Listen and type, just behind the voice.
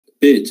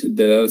page,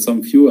 there are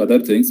some few other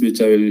things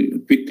which I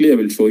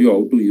will show you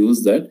how to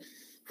use that.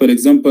 For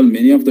example,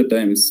 many of the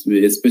times,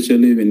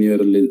 especially when you're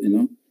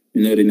when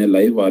you're in a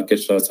live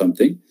orchestra or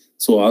something,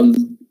 so all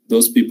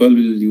those people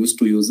will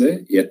use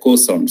a echo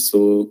sound.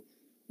 So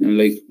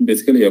like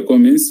basically echo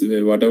means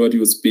whatever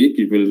you speak,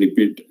 it will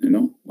repeat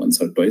once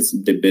or twice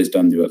based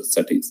on your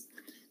settings.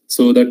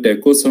 So that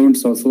echo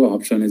sounds also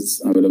option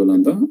is available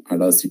on the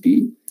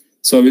Audacity.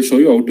 So I will show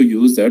you how to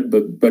use that.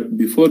 But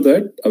before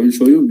that, I will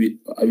show you.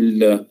 I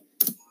will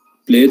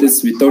play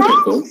this without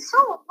echo.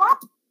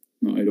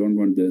 No, I don't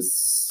want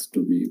this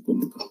to be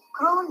comical. A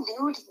crow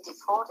lived in the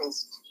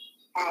forest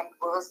and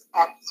was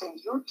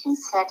absolutely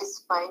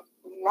satisfied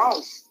in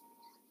life.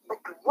 But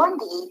one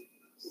day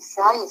he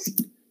saw a...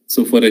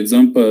 So for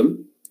example,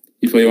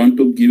 if I want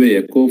to give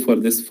an echo for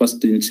this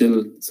first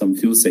initial some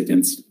few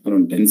seconds,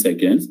 around 10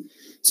 seconds,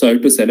 so I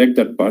have to select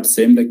that part,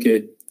 same like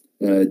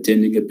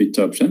changing a pitch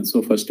option.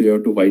 So first you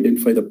have to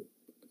identify the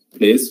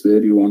place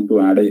where you want to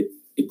add a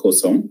echo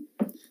sound.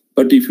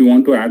 But if you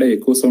want to add a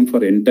echo sound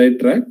for entire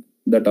track,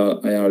 that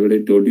I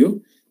already told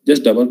you,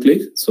 just double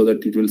click so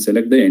that it will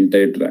select the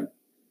entire track.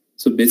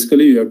 So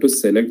basically you have to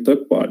select the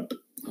part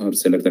or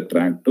select the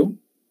track to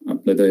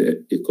apply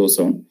the echo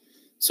sound.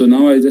 So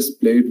now I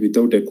just played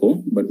without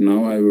echo, but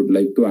now I would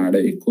like to add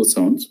a echo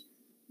sounds.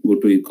 Go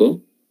to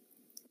echo.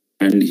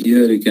 And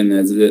here you can,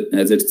 as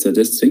it's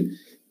suggesting,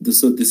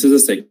 so this is a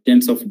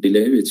seconds of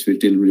delay, which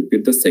will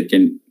repeat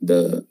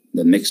the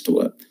next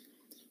word.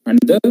 And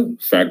the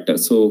factor.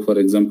 So for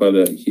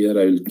example, here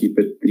I will keep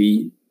it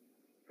 3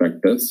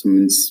 factors,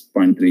 means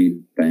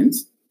 0.3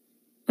 times,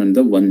 and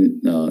the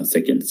 1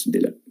 seconds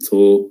delay.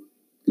 So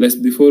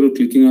before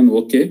clicking on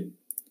OK.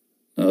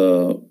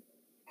 A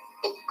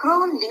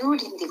crow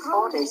lived in the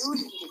forest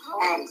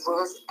and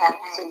was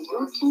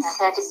absolutely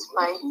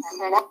satisfied.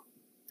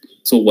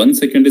 So 1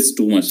 second is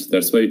too much.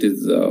 That's why it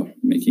is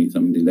making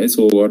some delay.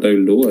 So what I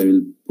will do, I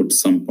will put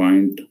some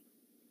point,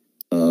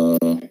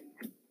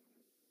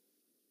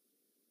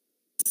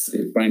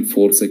 say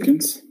 0.4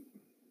 seconds.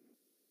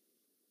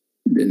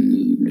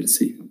 Then let's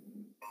see.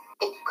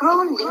 A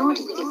crow lived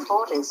in the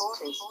forest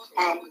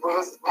and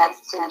was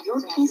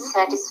absolutely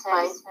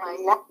satisfied.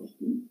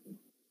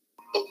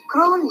 A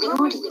crow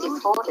lived in the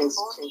forest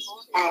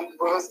and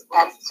was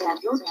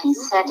absolutely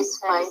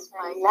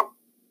satisfied.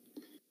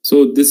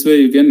 So this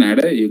way you can add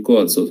a echo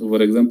also. So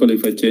for example,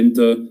 if I change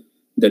the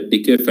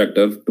decay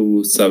factor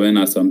to 7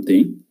 or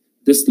something,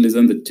 just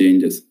listen the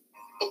changes.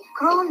 A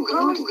crow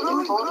lived in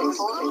the forest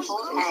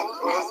and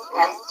was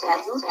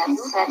absolutely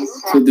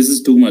satisfied. So this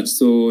is too much.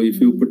 So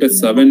if you put a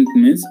 7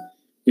 means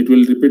it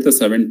will repeat the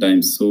 7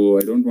 times. So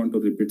I don't want to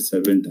repeat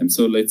 7 times.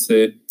 So let's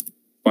say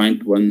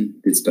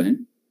 0.1 this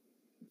time.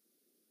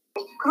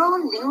 A crow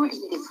lived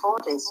in the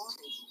forest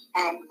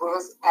and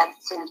was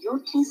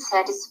absolutely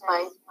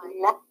satisfied.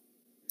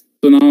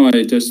 So now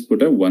I just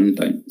put a 1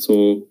 time.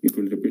 So it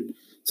will repeat.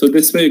 So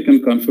this way you can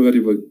configure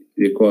your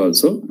echo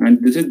also.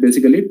 And this is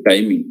basically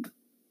timing.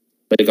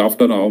 Like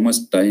after how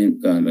much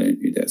time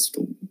it has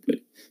to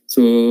play.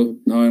 So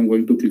now I'm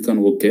going to click on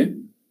OK.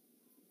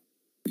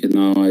 Okay,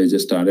 now I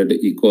just added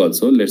echo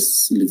also.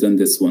 Let's listen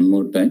this one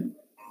more time.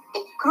 A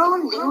crow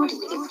lived in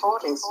the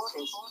forest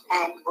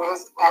and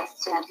was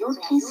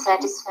absolutely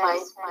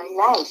satisfied with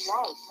life.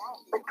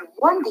 But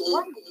one day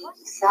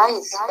he saw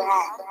a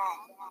sparrow.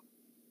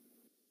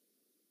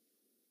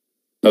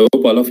 I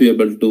hope all of you are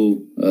able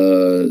to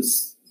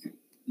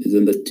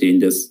listen the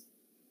changes,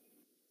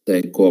 the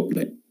echo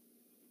apply.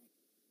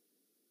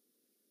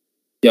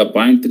 Yeah,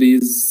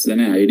 0.3 is an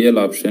ideal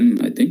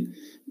option, I think.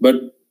 But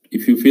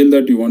if you feel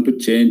that you want to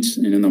change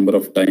in a number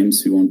of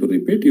times, you want to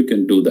repeat, you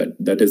can do that.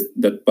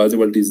 That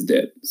possibility is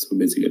there. So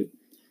basically.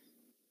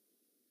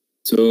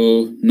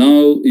 So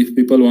now if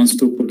people wants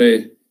to put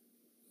a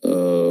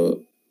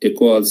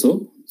echo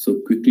also, so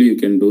quickly you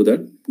can do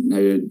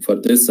that. For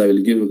this, I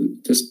will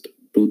give just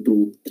 2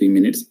 to 3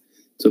 minutes.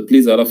 So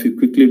please, all of you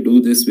quickly do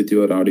this with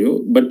your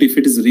audio. But if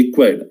it is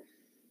required,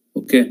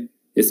 okay,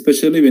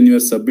 especially when you are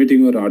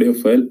submitting your audio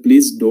file,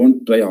 please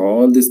don't try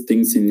all these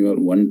things in your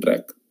one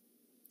track.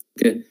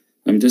 Okay,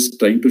 I'm just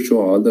trying to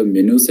show all the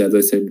menus as I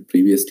said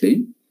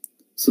previously.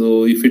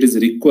 So if it is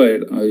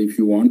required, if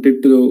you want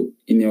it to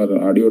in your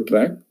audio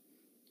track,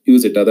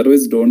 use it.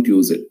 Otherwise, don't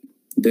use it.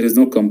 There is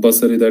no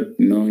compulsory that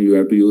you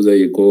have to use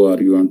a echo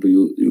or you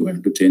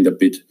have to change the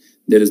pitch.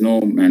 There is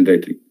no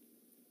mandatory.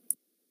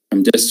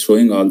 I'm just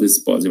showing all these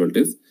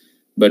possibilities,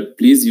 but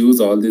please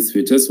use all these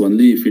features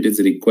only if it is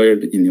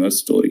required in your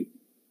story.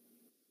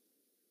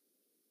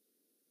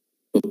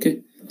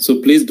 Okay,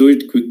 so please do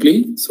it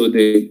quickly. So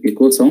the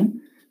echo sound.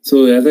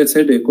 So as I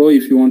said, echo,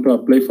 if you want to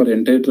apply for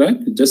entire track,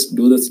 just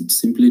do this,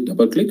 simply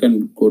double click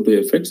and go to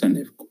effects and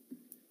echo.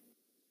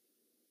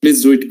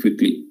 Please do it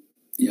quickly.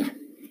 Yeah.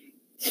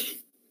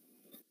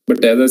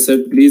 But as I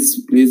said,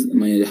 please,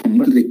 my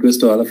humble request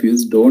to all of you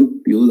is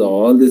don't use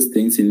all these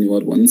things in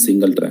your one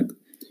single track.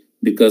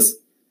 Because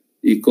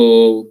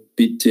echo,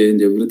 pitch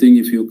change, everything,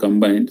 if you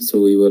combine,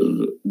 so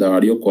the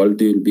audio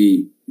quality will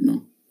be,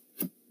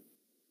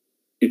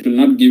 it will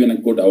not give a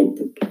good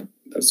output.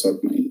 That's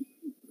what my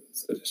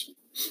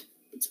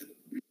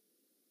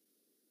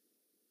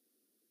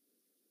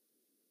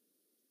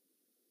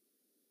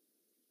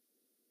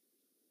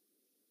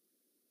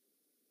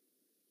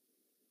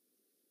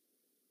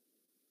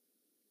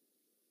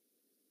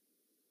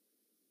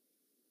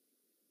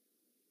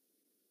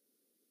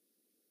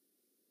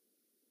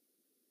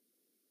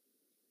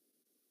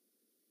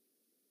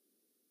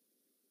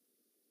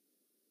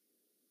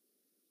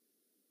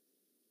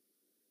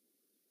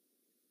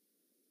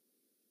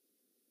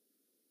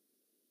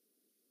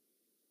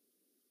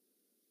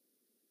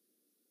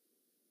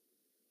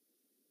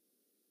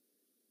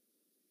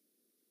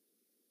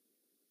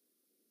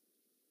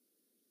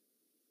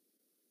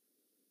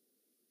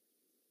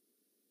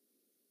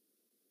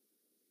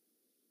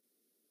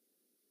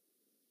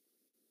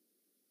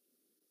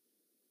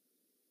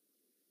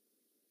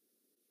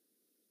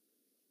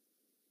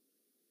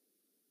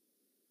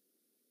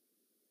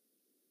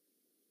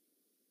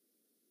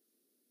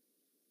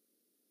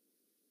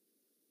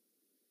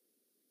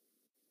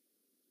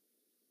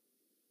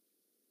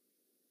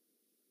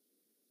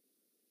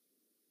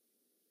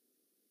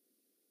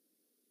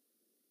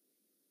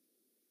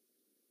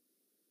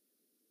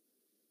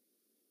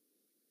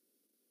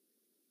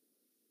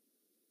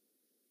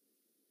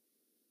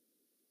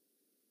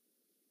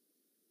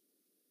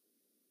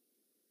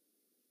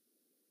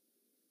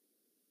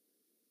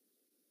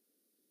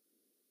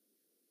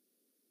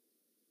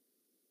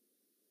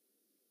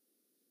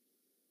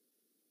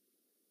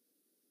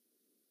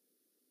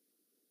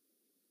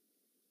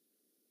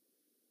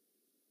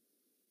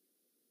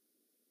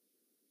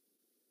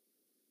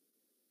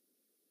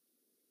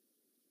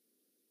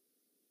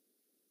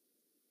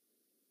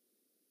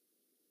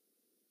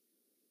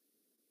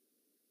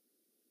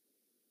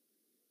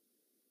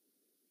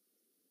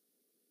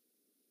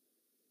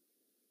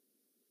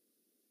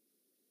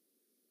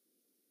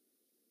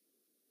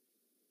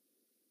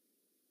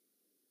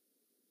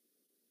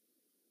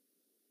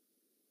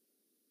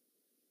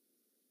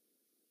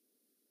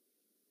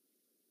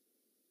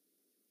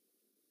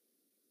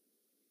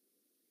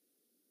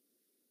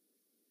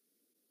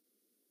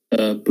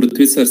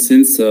Prithvi sir,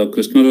 since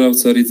Krishna Rao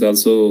sir is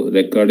also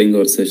recording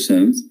our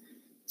sessions,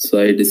 so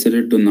I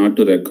decided to not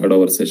to record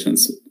our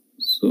sessions.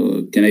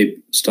 So can I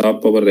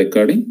stop our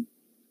recording?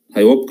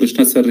 I hope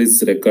Krishna sir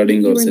is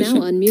recording our session.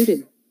 You are now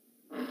unmuted.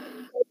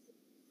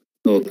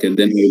 Okay,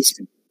 then we'll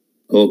stop.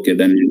 Okay,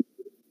 then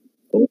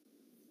we'll,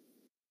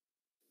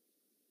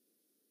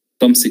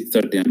 from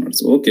 6:30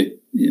 onwards. Okay,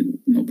 yeah,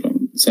 no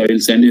problem. So I will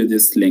send you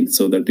this link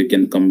so that you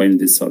can combine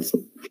this also.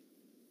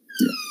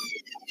 Yeah.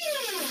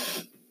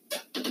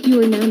 You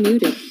are now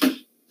muted.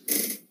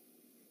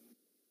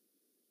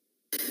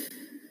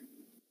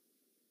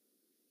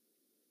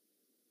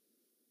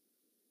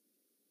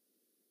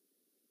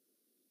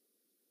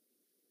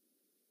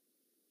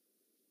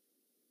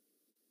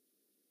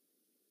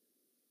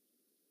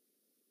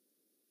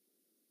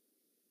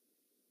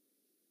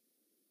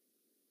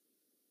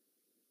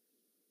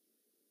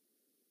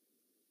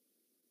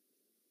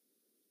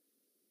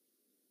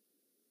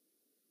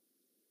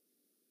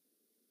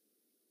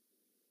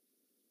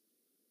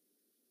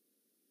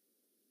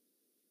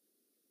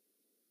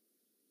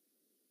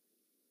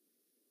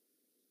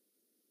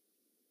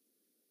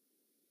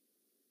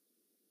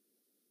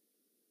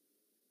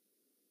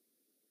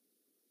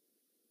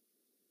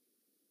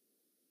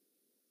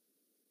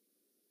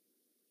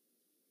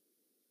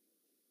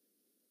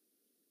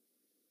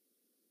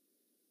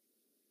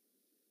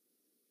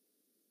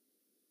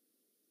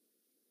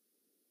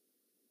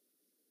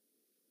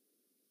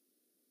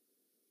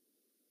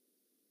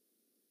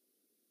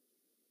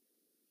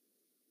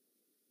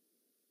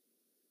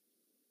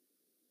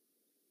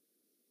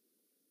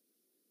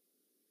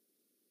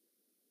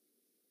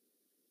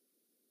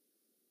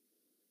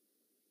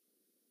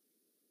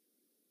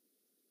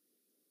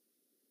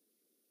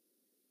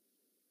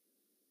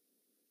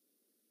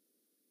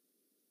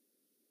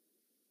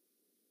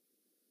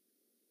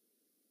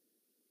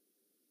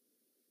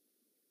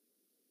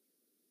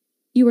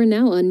 You are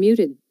now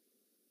unmuted.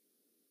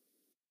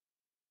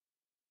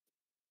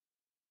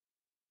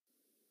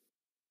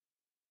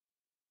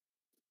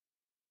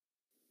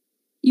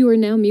 You are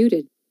now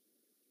muted.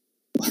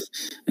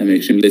 I'm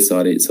extremely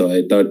sorry. So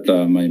I thought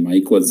my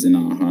mic was in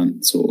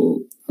on,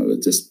 so I will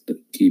just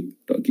keep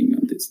talking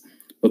on this.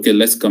 Okay,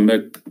 let's come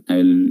back. I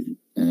will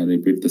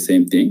repeat the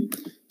same thing.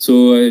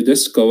 So I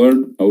just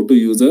covered how to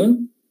use a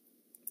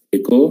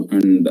echo,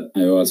 and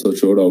I also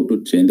showed how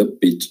to change the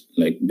pitch,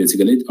 like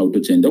basically how to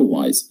change the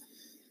voice.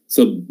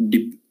 So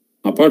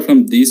apart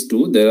from these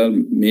two, there are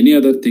many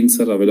other things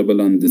are available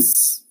on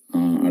this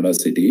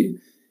Audacity.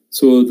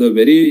 So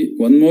the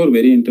one more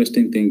very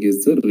interesting thing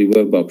is the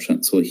reverb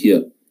option. So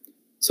here,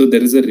 so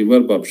there is a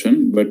reverb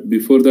option, but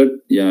before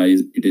that, yeah,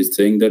 it is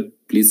saying that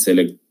please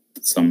select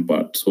some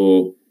part.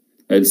 So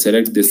I'll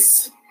select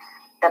this.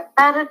 The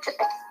parrot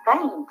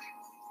explained.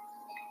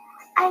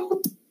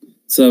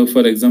 So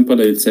for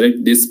example, I will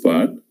select this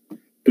part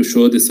to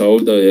show this how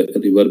the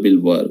reverb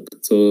will work.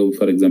 So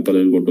for example,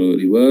 I will go to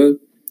reverb,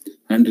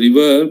 and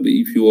reverb,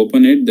 if you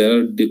open it, there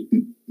are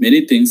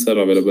many things are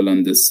available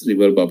on this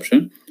reverb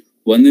option.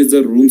 One is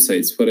the room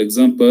size. For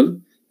example,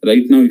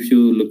 right now, if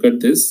you look at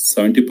this,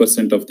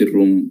 70% of the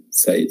room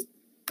size.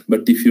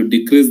 But if you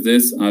decrease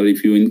this or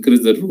if you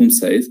increase the room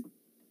size,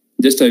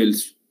 just I will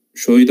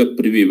show you the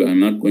preview. I'm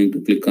not going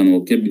to click on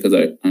OK because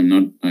I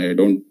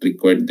don't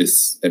require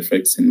this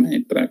effects in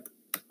my track.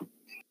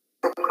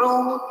 The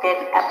crow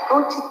then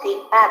approached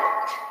the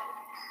parrot.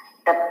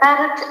 The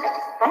parrot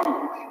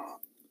explained.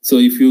 So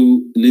if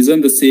you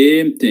listen the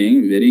same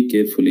thing very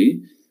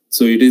carefully,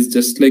 so it is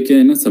just like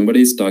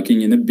somebody is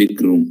talking in a big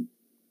room.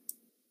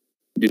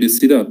 Did you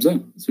see the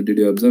observe? So did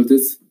you observe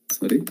this?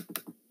 Sorry.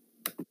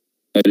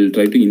 I will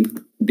try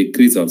to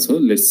decrease also.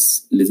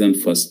 Let's listen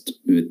first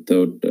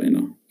without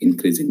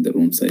increasing the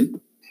room size.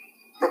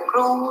 The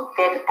crow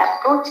then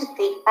approached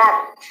the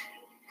parrot.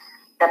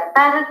 The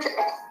parrot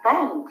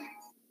explained.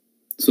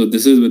 So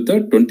this is with the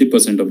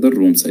 20% of the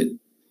room size.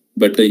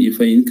 But if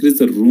I increase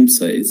the room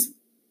size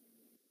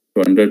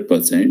to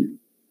 100%.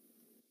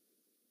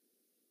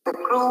 The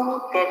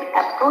crow then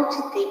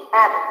approached the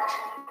parrot.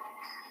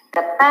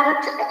 The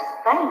parrot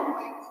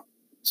explained.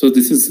 So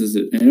this is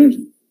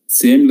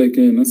same like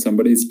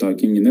somebody is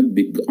talking in a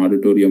big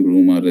auditorium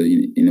room or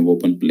in an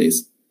open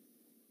place.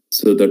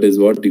 So that is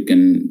what you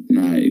can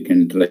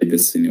try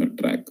this in your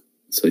track.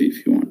 So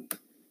if you want.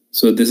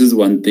 So this is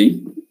one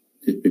thing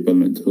if people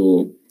know.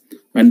 So,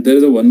 and there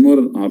is one more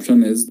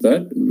option is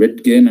that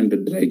wet gain and the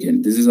dry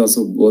gain. This is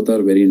also both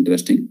are very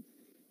interesting.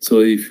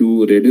 So if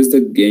you reduce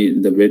the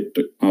gain, the wet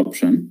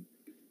option,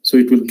 so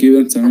it will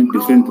give us some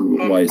different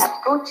voice.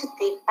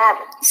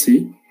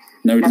 See,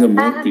 now it is a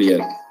more clear.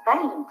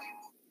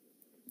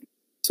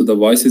 So the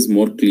voice is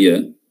more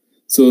clear.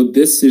 So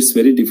this is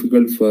very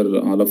difficult for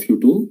all of you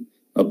to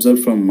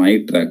observe from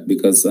my track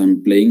because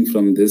I'm playing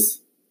from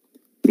this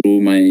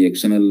through my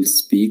external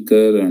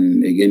speaker,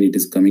 and again it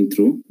is coming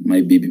through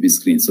my BBB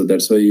screen. So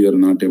that's why you are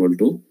not able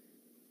to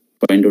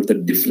find out the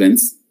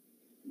difference.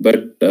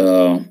 But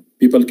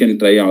people can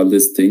try all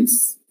these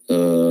things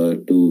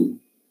to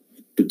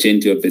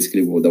change your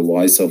basically the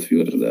voice of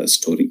your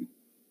story.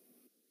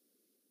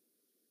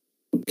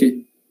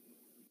 Okay.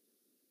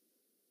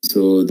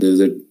 So there's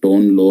a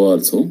tone low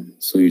also.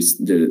 So it's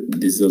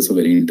this is also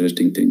very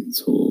interesting thing.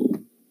 So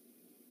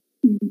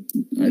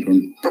I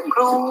don't. The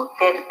crow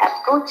then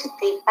approached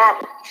the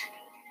parrot.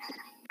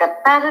 The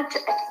parrot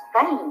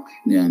explained.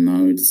 Yeah,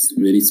 now it's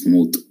very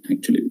smooth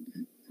actually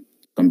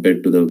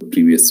compared to the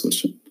previous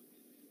version.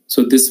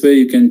 So this way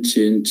you can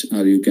change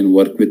or you can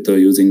work with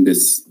using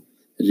this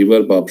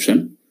reverb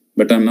option.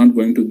 But I'm not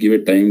going to give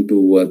a time to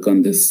work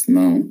on this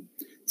now.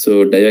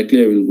 So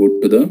directly I will go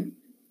to the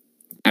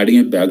adding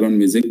a background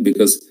music,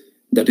 because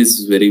that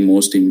is very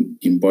most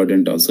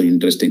important, also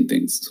interesting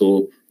things.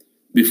 So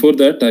before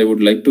that, I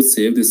would like to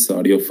save this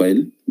audio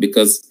file,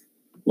 because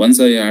once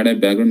I add a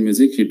background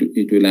music,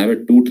 it will have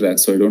a 2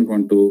 tracks. So I don't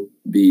want to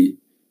be,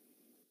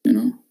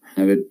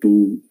 have a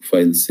 2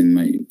 files in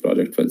my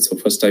project file. So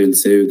first I will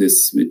save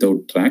this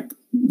without track,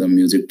 the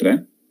music track.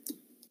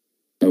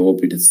 I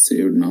hope it is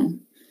saved now.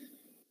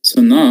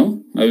 So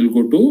now I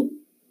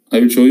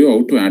will show you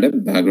how to add a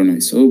background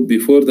noise. So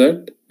before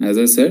that, as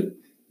I said,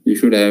 you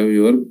should have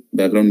your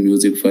background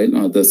music file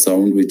or the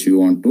sound which you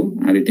want to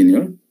add it in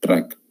your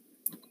track.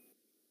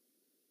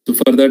 So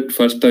for that,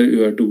 first you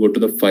have to go to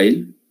the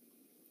file.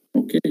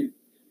 Okay.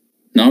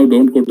 Now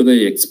don't go to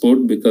the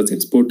export, because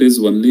export is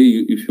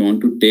only if you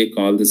want to take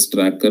all this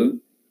tracker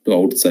to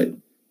outside.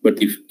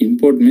 But if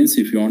import means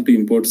if you want to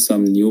import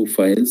some new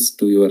files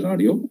to your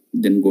audio,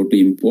 then go to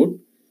import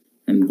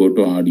and go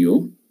to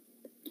audio.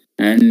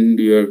 And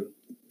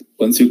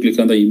once you click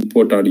on the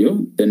import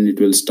audio, then it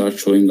will start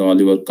showing all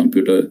your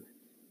computer,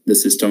 the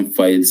system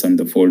files and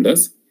the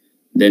folders.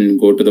 Then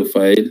go to the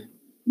file,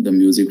 the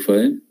music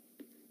file.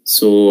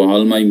 So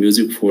all my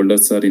music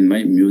folders are in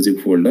my music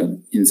folder.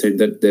 Inside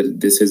that,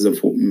 this is the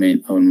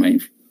my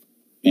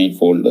main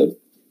folder.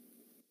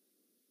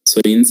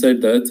 So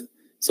inside that,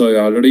 so I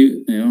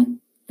already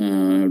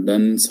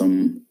done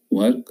some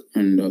work,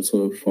 and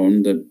also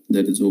found that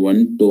there is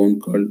one tone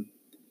called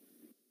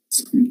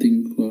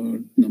something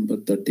called number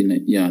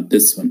 39. Yeah,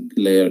 this one,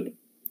 layered.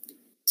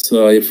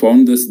 So I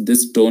found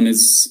this tone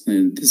is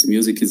this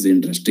music is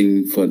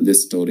interesting for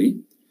this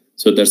story.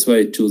 So that's why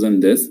I chosen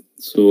this.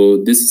 So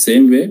this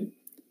same way,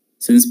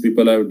 since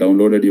people have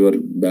downloaded your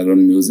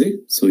background music,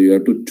 so you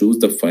have to choose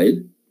the file,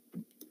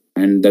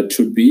 and that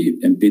should be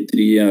MP3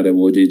 or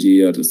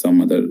OGG or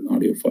some other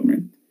audio format,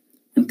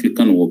 and click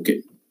on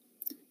OK.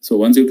 So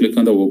once you click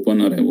on the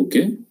open or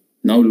OK,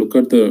 now look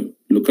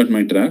at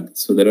my track.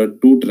 So there are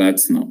 2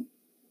 tracks now.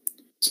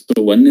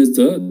 So one is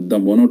the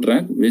mono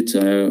track, which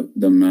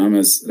the ma'am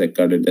has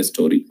recorded a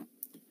story.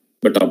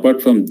 But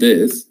apart from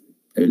this,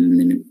 I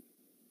will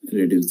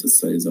reduce the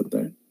size of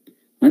that.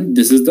 And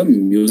this is the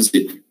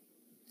music,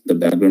 the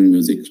background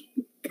music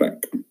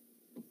track.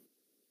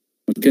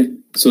 Okay,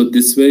 so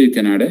this way you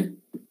can add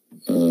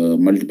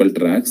multiple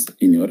tracks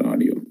in your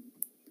audio.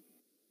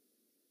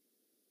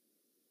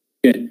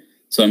 Okay,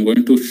 so I'm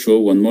going to show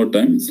one more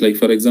time. It's like,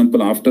 for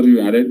example, after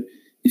you added,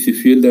 if you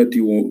feel that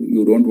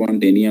you don't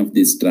want any of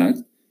these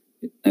tracks,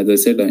 as I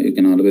said, you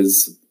can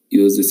always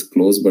use this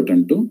close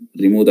button to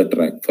remove the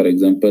track. For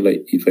example,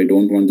 if I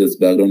don't want this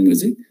background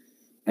music,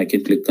 I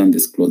can click on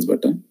this close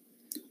button.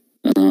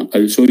 I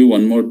will show you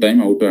one more time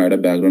how to add a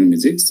background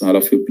music. So all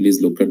of you,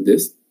 please look at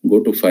this.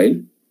 Go to File,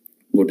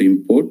 go to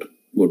Import,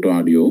 go to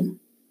Audio.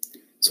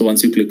 So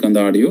once you click on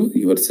the audio,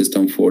 your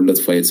system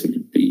folders files will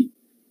be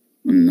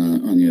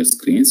on your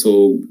screen.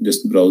 So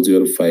just browse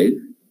your file,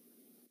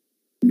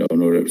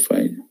 downloaded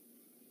file.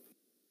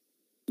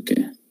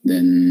 Okay,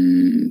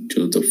 then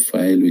choose the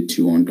file which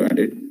you want to add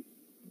it.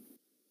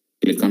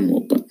 Click on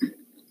Open.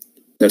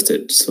 That's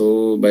it.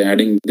 So by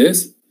adding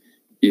this,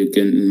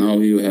 now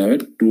you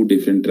have 2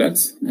 different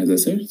tracks, as I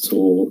said.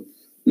 So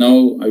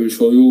now I will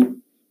show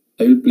you.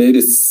 I will play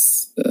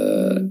this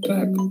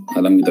track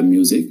along with the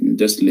music.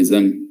 Just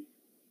listen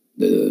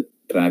the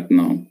track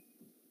now.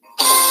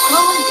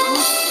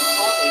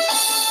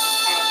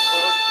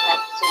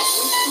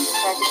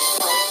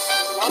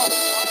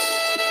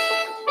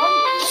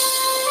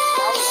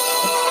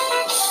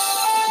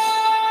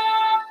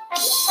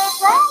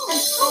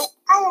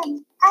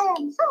 I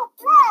am so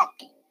glad.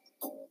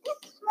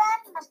 This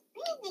one must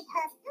be the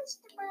happiest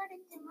bird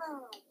in the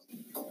world.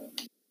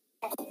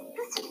 And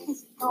listened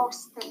his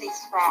thoughts to the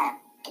swan.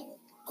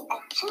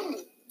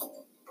 Actually,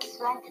 the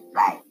swan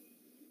replied.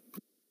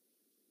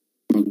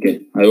 Okay,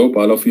 I hope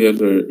all of you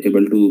are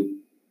able to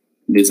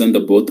listen to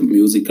both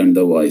music and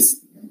the voice.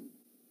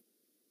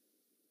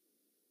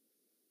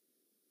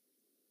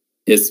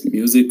 Yes,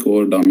 music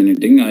over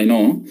dominating, I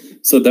know.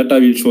 So that I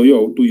will show you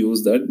how to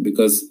use that,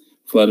 because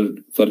for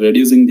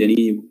reducing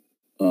any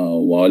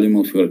volume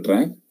of your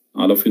track,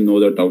 all of you know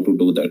that how to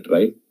do that,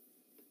 right?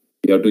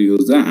 You have to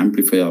use the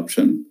amplify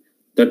option.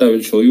 That I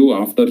will show you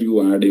after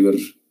you add your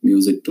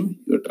music to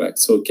your track.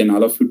 So can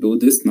all of you do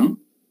this now?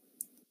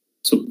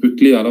 So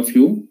quickly, all of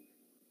you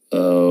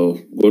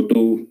go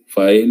to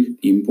File,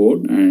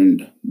 Import,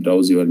 and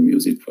browse your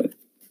music file.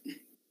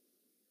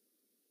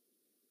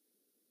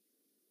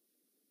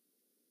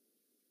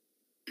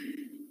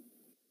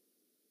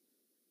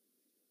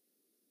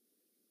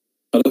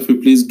 All of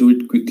you, please do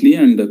it quickly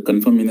and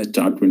confirm in a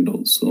chat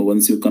window. So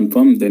once you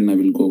confirm, then I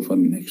will go for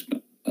next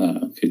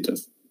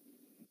features.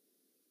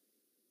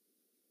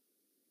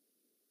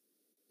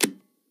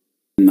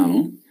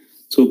 Now,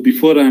 so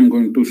before I am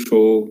going to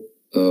show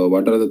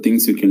what are the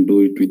things you can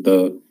do it with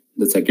the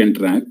second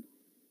track.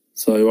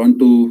 So I want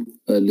to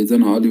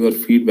listen all your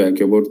feedback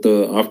about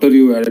after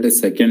you added a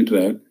second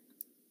track.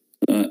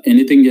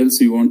 Anything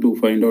else you want to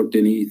find out?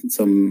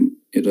 Some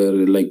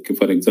error, like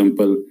for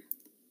example,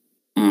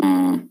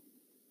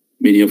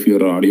 many of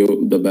your audio,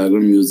 the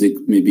background music,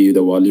 maybe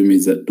the volume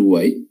is too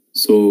high.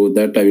 So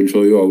that I will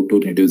show you how to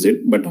reduce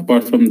it. But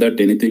apart from that,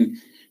 anything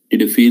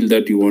did you feel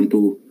that you want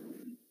to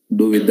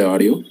do with the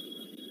audio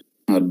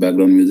or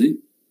background music?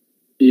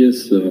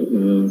 Yes,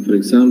 for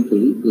example,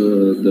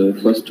 the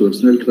first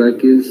original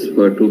track is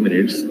for 2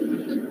 minutes,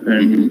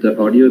 and the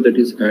audio that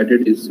is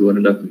added is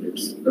 1.5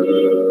 minutes.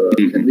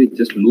 Can we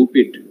just loop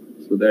it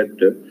so that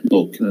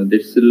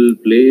this will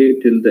play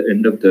till the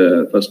end of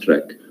the first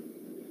track?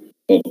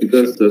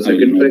 Because the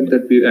second track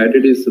that we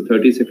added is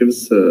 30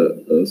 seconds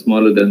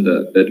smaller than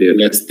the earlier.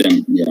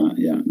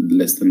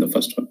 Less than the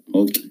first one.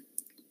 Okay,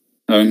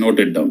 I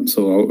noted down.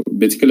 So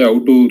basically, how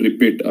to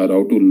repeat or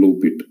how to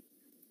loop it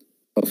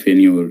of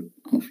any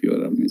of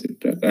your music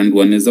track, and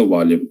one is the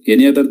volume.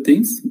 Any other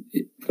things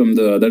from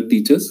the other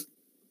teachers?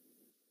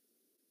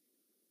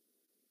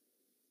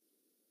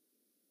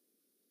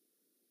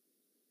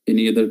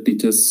 Any other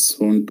teachers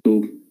want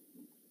to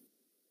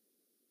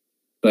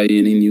try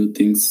any new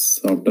things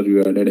after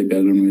you added a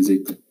background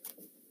music?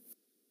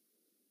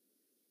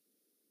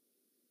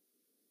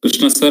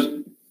 Krishna sir,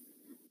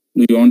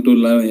 do you want to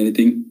learn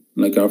anything?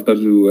 Like after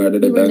you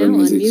added a background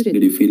music, unmuted.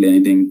 Did you feel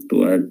anything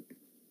to add?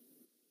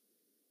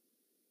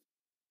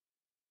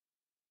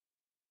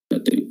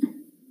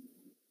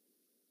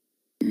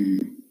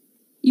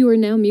 You are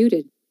now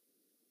muted.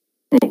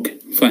 Okay,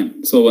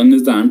 fine. So one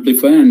is the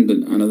amplify and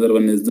another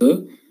one is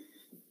the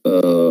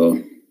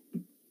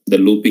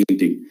looping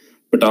thing.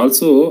 But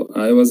also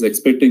I was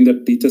expecting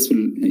that teachers will,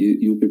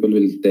 you people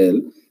will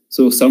tell.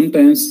 So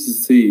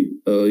sometimes see,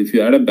 if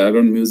you add a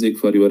background music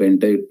for your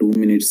entire 2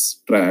 minutes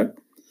track,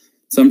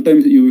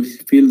 sometimes you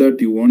feel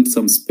that you want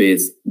some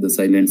space, the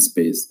silent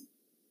space,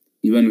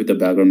 even with the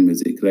background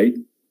music, right?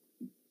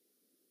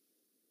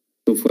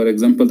 So for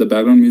example, the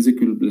background music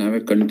will have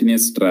a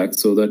continuous track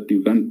so that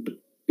you can't,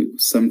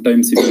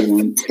 sometimes if you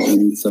want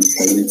some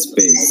silent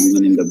space,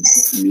 even in the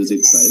music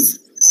file.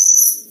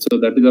 So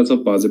that is also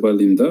possible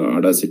in the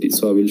Audacity.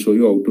 So I will show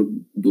you how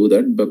to do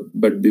that.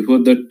 But before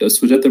that,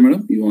 Sujata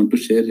madam, you want to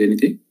share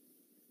anything?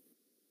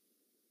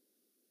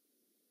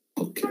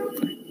 Okay,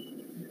 fine.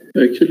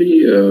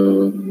 Actually,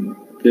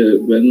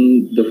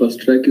 when the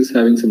first track is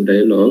having some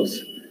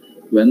dialogues,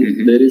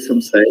 when there is some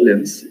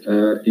silence,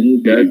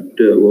 in that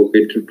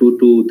 2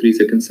 to 3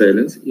 second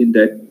silence, in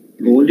that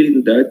only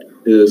in that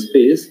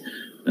space,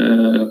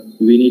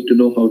 we need to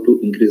know how to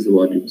increase the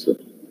volume. So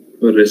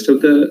the rest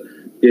of the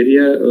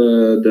area,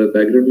 the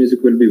background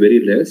music will be very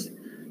less.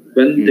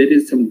 When there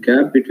is some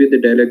gap between the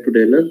dialogue to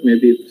dialogue,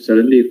 maybe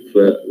suddenly if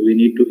we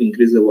need to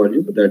increase the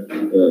volume, that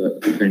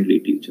kindly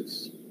teach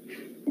us.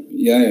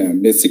 Yeah.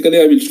 Basically,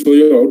 I will show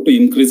you how to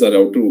increase or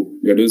how to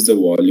reduce the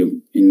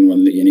volume in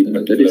any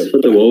particular. That is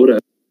for the overall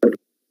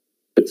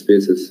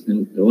spaces,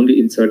 and only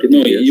in certain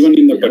areas. Even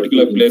in the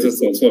particular places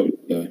also.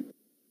 Yeah.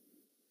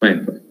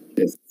 Fine.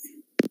 Yes.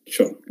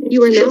 Sure.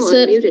 You are now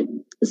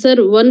unmuted. Sir,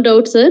 one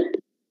doubt, sir.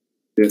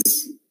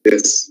 Yes.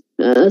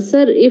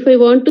 Sir, if I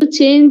want to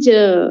change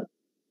in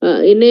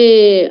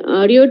a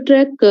audio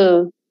track,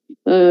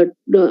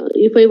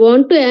 if I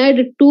want to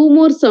add 2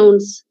 more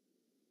sounds,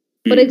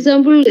 for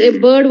example, a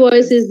bird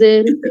voice is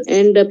there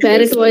and a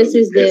parrot voice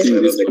is there.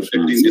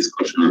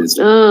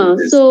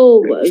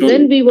 So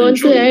when we want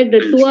to add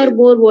 2 or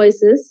more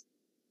voices,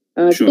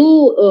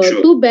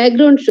 two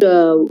background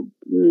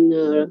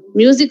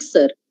music,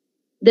 sir,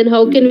 then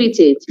how can we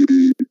change?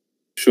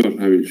 Sure,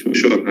 I will show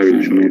you.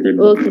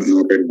 Okay,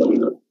 sir.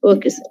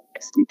 Okay, sir.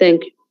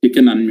 Thank you. You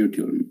can unmute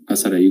your,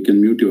 you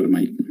can mute your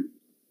mic.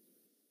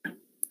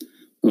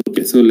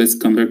 Okay, so let's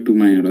come back to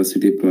my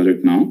Audacity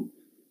project now.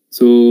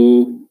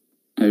 So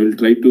I will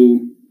try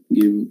to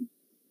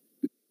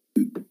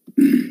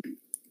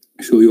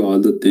show you all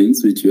the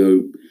things which you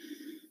have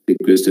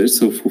requested.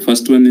 So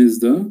first one is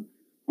the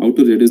how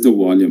to reduce the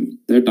volume.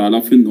 That all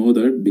of you know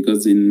that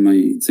because in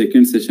my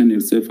second session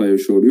itself I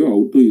have showed you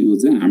how to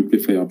use the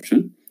amplify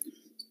option.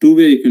 2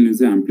 ways you can use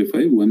the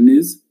amplify. One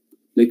is,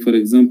 like for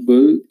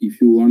example, if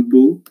you want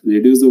to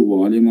reduce the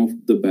volume of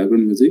the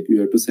background music,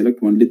 you have to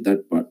select only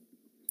that part.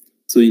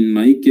 So in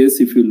my case,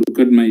 if you look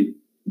at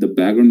the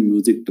background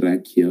music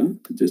track here,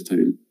 just I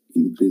will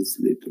increase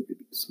a little bit.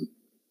 So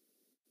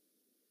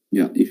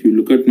yeah, if you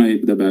look at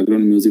the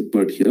background music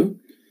part here,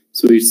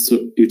 so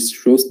it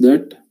shows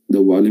that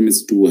the volume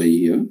is too high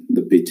here,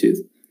 the pitch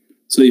is.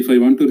 So if I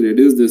want to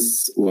reduce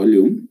this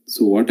volume,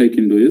 so what I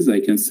can do is I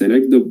can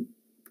select the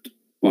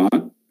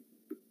part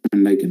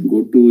and I can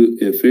go to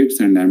effects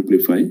and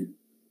amplify.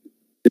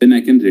 Then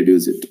I can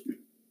reduce it.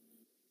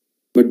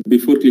 But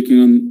before clicking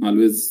on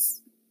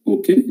always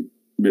okay,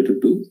 better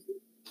to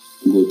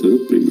go to the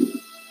preview.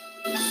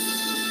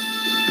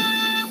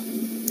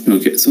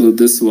 Okay, so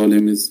this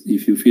volume is,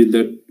 if you feel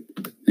that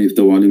if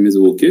the volume is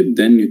okay,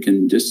 then you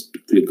can just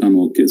click on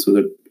OK, so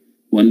that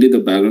only the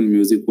background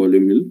music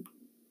volume will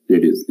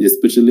reduce.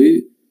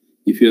 Especially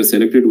if you have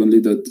selected only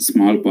the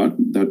small part,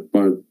 that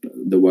part,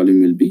 the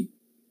volume will be,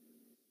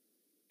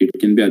 it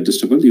can be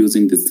adjustable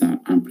using this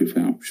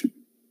amplify option.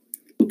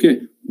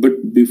 Okay,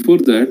 but before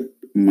that,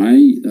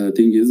 my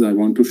thing is I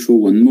want to show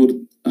one more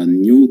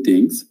new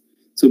things.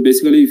 So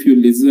basically, if you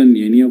listen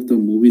any of the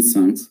movie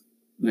songs,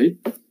 right?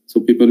 So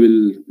people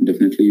will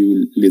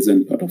definitely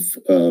listen a lot of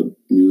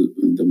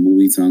the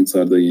movie songs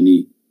or the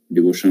any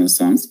devotional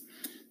songs.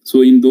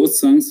 So in those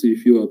songs,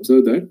 if you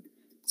observe that,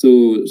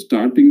 so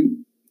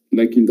starting,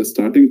 like in the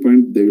starting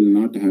point, they will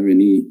not have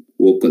any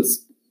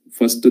vocals.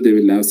 First, they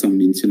will have some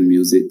initial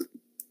music,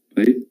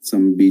 right?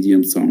 Some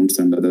BGM sounds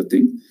and other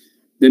things.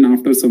 Then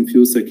after some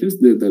few seconds,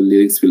 the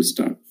lyrics will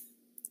start,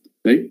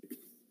 right?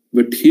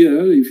 But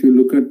here, if you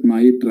look at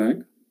my track,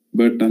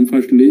 but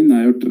unfortunately,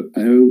 I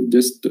have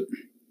just,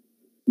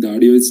 the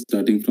audio is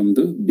starting from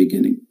the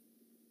beginning.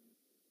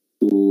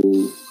 So,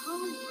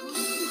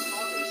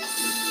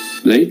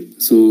 right?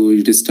 So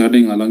it is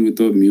starting along with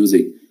the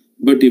music.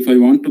 But if I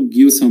want to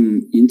give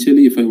some,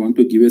 initially, if I want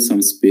to give it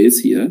some space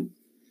here,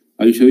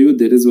 I'll show you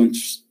there is one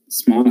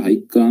small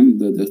icon,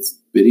 that's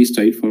very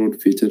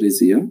straightforward feature is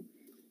here.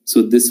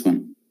 So this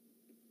one.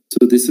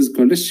 So this is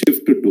called a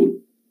shift tool.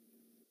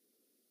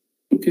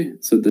 Okay,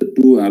 so the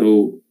two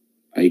arrow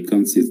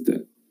icons is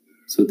there.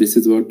 So this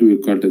is what we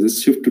call it as a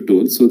shift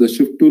tool. So the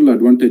shift tool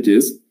advantage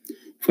is,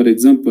 for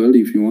example,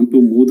 if you want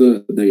to move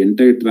the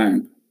entire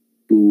track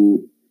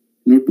to,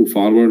 to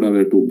forward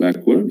or to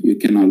backward, you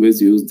can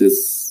always use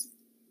this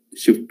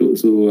shift tool.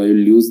 So I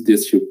will use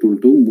this shift tool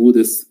to move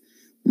the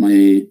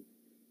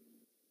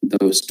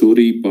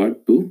story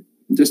part to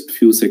just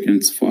few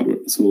seconds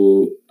forward.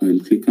 So I will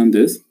click on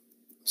this.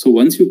 So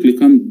once you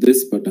click on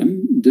this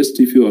button, just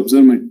if you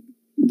observe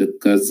the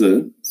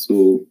cursor,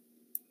 so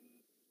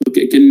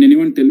okay, can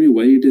anyone tell me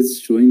why it is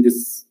showing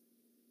this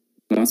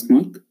cross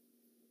mark?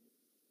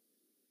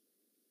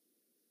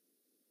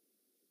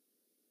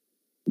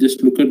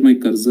 Just look at my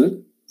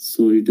cursor.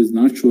 So it is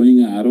not showing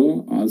an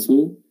arrow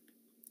also.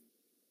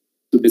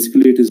 So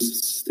basically it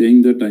is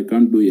saying that I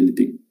can't do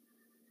anything.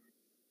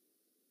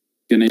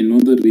 Can I know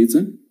the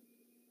reason?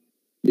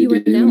 You are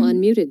now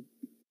unmuted.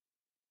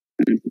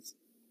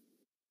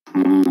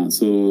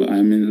 So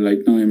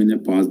right now I'm in a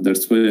pause.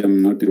 That's why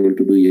I'm not able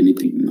to do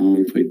anything. Now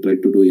if I try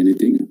to do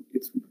anything,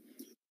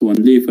 so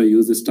only if I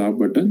use the stop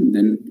button,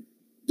 then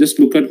just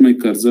look at my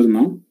cursor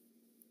now.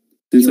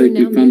 Since I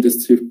click on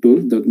this shift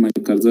tool, that my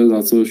cursor is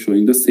also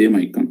showing the same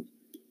icon.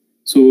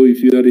 So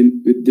if you are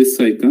in with this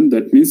icon,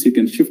 that means you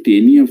can shift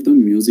any of the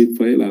music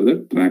file or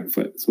the track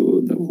file,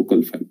 so the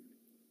vocal file.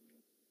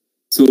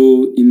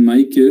 So in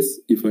my case,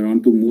 if I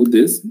want to move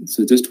this,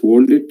 so just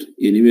hold it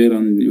anywhere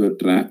on your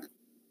track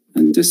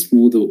and just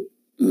move the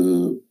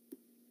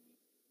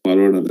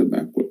forward or the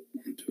backward,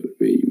 whichever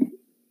way you want.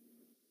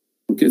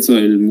 Okay, so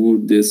I will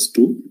move this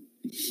to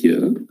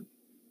here.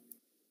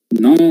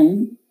 Now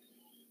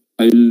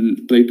I will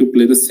try to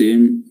play the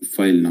same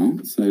file now.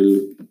 So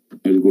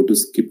I will go to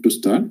skip to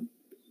start.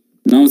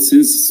 Now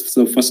since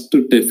the first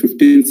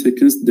 15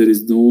 seconds there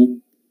is no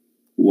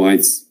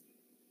voice,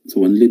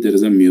 so only there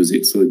is a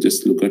music. So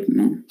just look at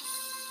now.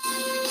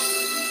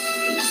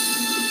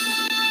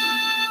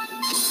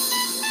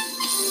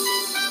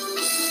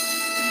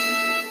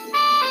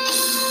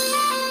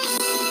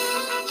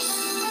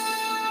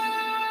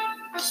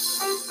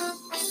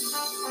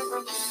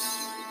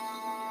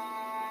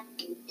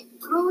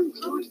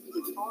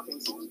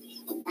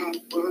 And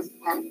was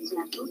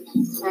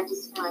absolutely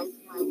satisfied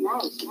my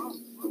life.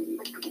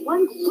 But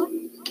one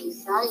day,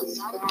 besides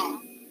that.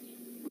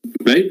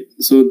 Right?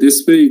 So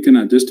this way you can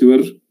adjust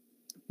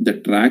the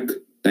track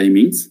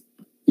timings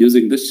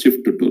using the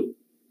shift tool.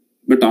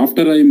 But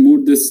after I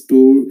moved this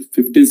to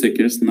 15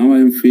 seconds, now I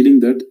am feeling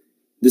that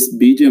this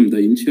BGM, the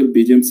initial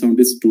BGM sound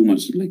is too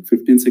much. Like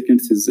 15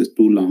 seconds is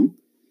too long.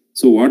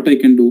 So what I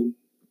can do,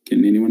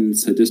 can anyone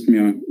suggest me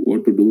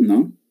what to do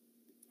now?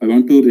 I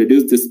want to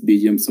reduce this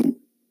BGM sound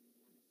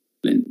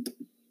length.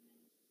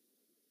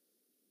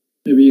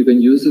 Maybe you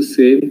can use the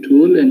same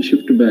tool and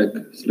shift back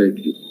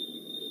slightly.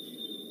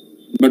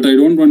 But I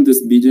don't want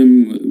this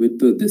BGM with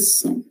this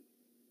sound.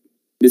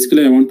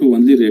 Basically, I want to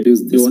only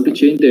reduce this. You want to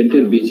change the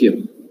entire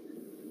BGM.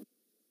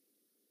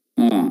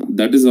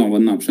 That is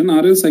one option.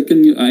 Or else I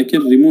can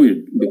remove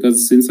it,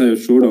 because since I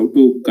have showed how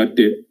to cut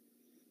it.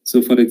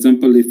 So for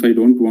example, if I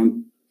don't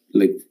want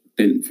like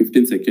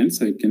 15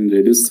 seconds, I can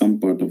reduce some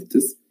part of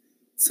this,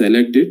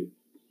 select it,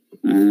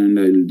 and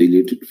I will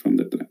delete it from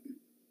the track.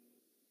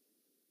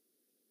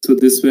 So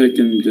this way I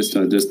can just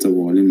adjust the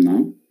volume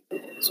now.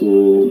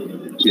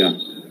 So yeah.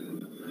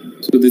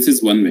 So this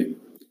is one way.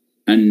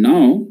 And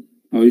now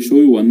I will show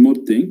you one more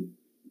thing.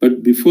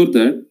 But before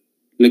that,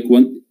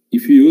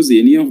 if you use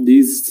any of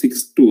these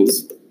 6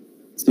 tools,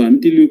 so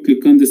until you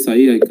click on this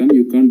eye icon,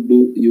 you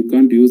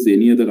can't use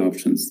any other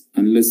options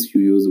unless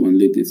you use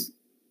only this.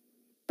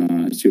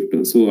 shift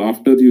tool. So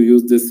after you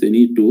use this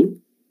any tool,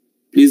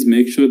 please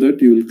make sure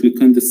that you will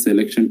click on this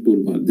selection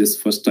toolbar, this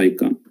first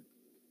icon,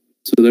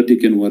 so that you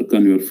can work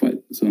on your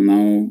file. So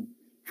now,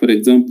 for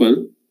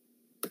example,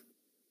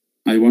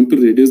 I want to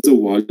reduce the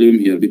volume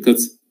here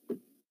because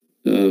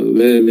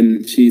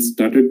when she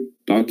started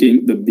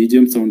talking, the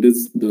BGM sound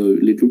is the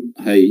little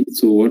high.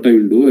 So what I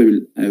will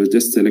do, I will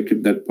just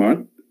selected that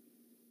part.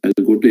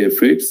 I'll go to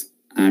effects,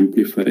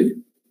 amplify.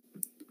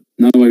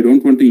 Now I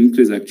don't want to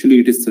increase. Actually,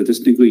 it is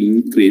suggesting to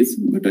increase,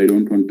 but I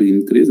don't want to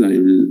increase. I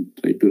will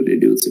try to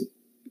reduce it.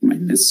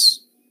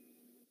 Minus.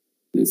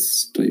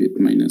 Let's try it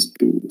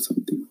 -2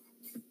 something.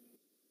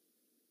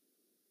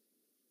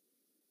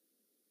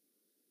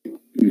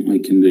 I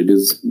can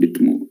reduce a bit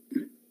more.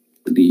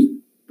 3.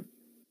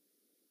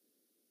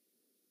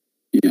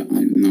 Yeah,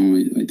 now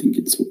I think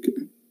it's okay.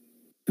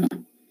 Yeah.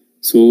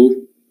 So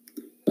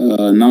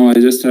now I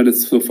just started.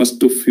 So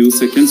first few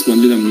seconds,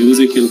 only the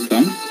music will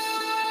come.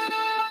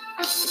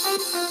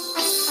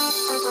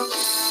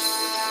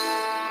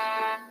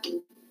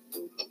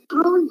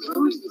 Grown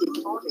through the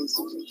forest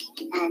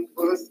and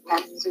was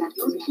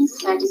absolutely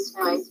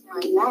satisfied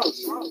with life.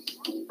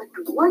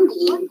 But one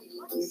day,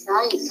 his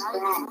eyes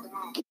ran.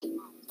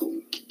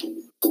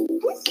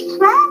 This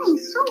fan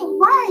is so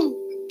wide,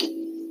 he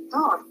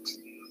thought,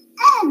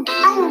 and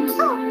I am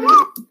so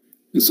glad.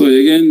 So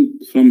again,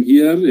 from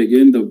here,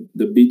 again,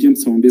 the BGM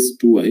sound is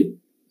too high.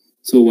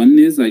 So one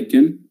is I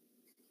can,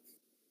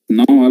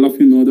 now all of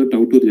you know that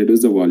how to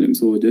reduce the volume.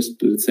 So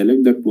just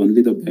select that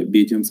only the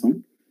BGM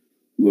sound,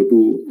 go to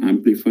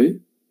amplify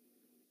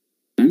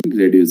and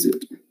reduce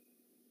it.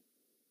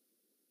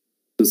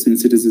 So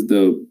since it is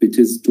the pitch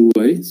is too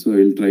high, so I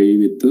will try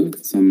with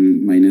some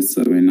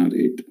 -7 or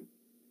 8.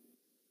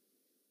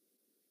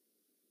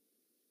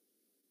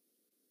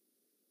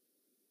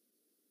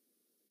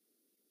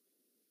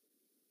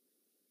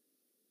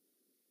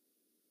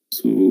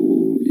 So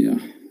yeah,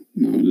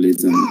 now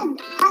listen. And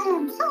I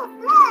am so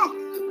glad.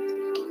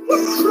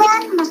 This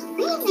swan must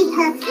be the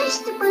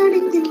happiest bird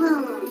in the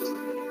world.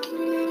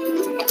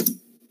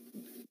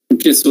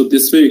 Okay, so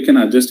this way you can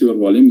adjust your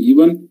volume.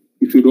 Even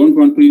if you don't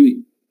want to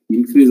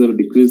increase or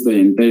decrease the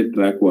entire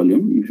track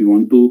volume, if you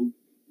want to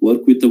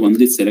work with the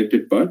only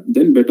selected part,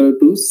 then better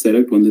to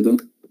select only the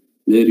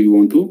where you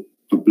want to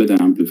apply the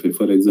amplify.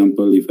 For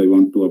example, if I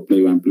want to apply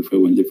amplify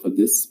only for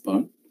this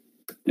part,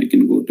 I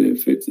can go to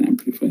effects,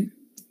 amplify,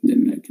 then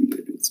I can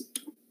reduce it.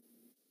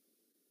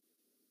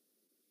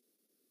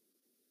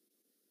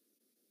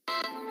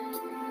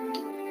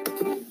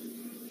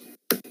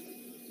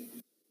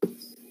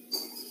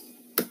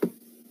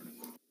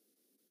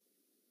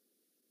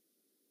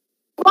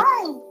 Why?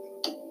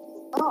 He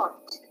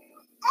thought.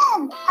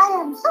 And I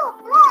am so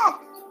glad.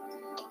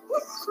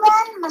 This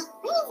swan must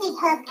be the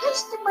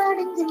happiest bird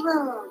in the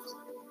world.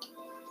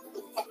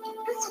 He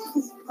expressed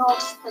his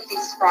thoughts to the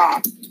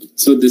swan.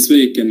 So this way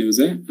you can use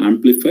a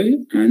amplify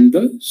and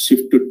the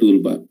shift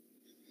toolbar.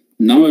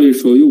 Now I will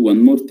show you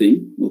one more thing,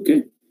 okay?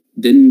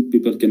 Then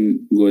people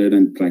can go ahead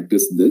and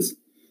practice this.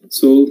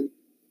 So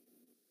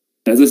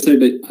as I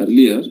said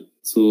earlier,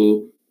 so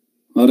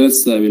or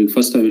else I will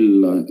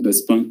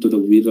respond to the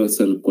Veera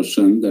sir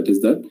question, that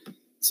is that.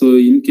 So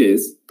in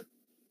case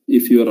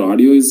if your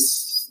audio is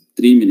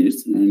 3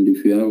 minutes and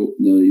if you have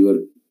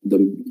the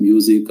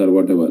music or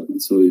whatever,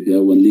 so if you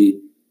have only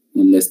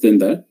less than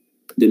that,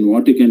 then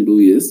what you can do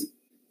is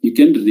you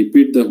can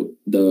repeat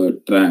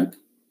the track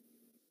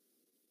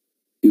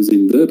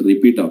using the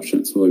repeat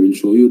option. So I will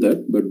show you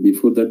that, but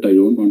before that I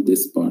don't want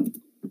this part.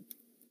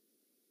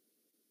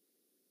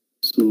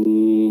 So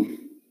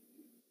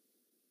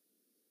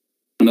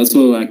and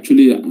also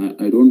actually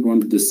I don't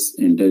want this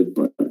entire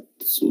part.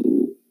 So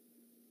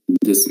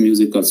this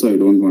music also I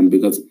don't want,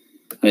 because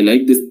I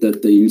like this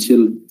that the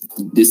initial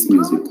this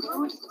music.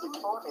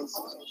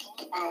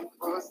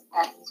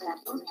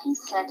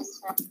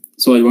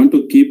 So I want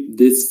to keep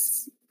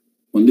this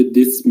only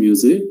this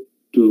music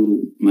to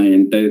my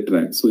entire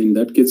track. So in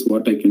that case,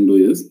 what I can do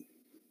is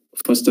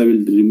first I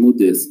will remove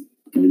this.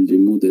 I'll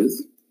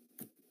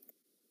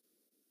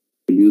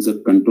use a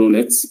Control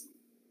X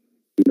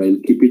and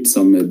I'll keep it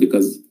somewhere,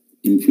 because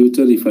in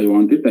future if I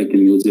want it I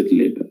can use it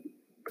later.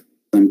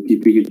 I'm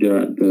keeping it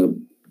at the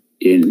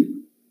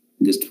end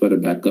just for a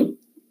backup.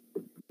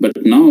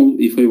 But now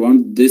if I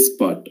want this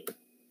part,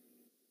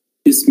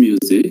 this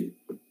music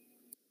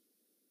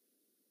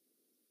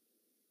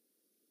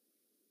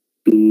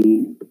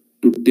to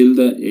till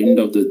the end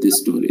of this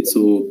story.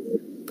 So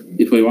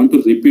if I want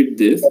to repeat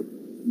this,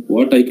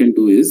 what I can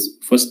do is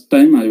first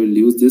time I will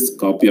use this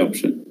copy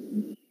option.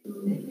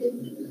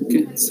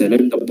 Okay,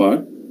 select the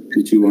part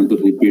which you want to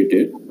repeat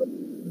it,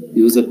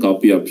 use the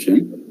copy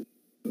option,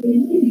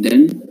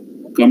 then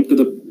come to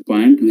the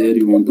point where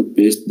you want to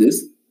paste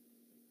this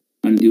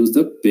and use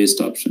the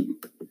paste option.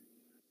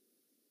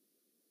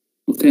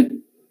 Okay,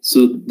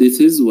 so this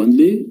is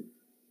only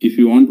if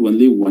you want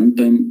only one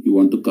time you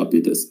want to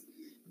copy this.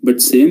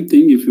 But same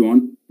thing if you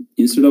want,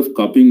 instead of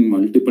copying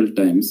multiple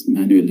times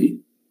manually,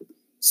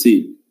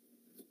 see,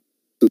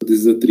 so this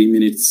is a 3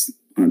 minutes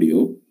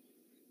audio.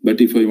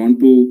 But if I want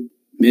to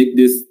make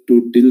this to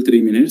till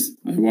 3 minutes.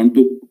 I want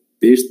to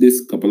paste this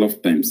couple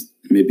of times,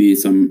 maybe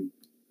some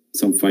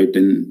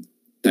 5-10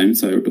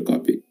 times I have to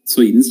copy.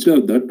 So instead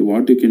of that,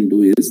 what you can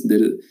do is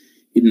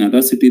in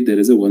audacity there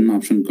is a one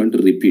option called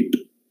repeat.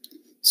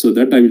 So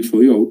that I will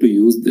show you how to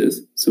use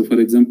this. So for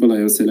example, I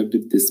have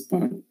selected this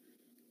part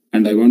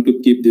and I want to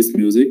keep this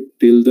music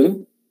till the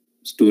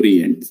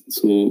story ends.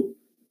 So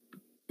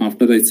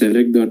after I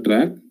select the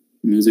track,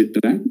 music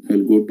track, I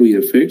will go to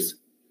effects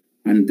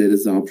and there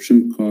is an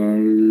option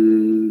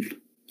called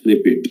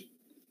repeat.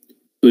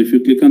 So if you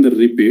click on the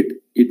repeat,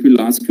 it will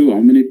ask you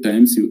how many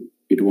times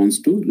it wants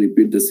to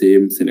repeat the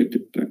same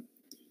selected track.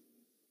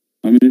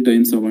 How many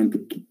times I want to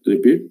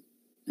repeat?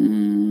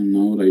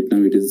 Right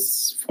now it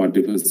is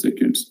 45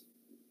 seconds.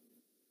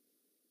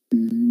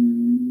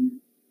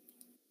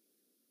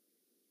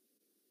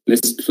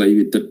 Let's try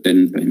with the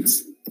 10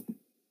 times.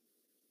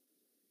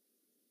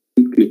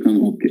 Click on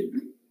OK.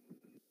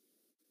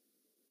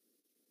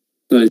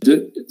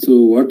 So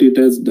what it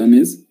has done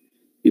is,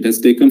 it has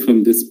taken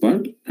from this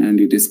part and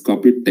it is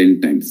copied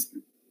 10 times.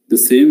 The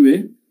same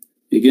way,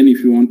 again,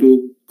 if you want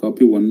to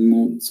copy one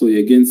more, so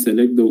again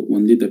select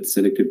only that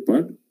selected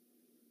part.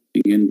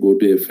 Again, go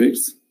to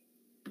effects.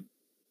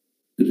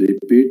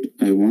 Repeat.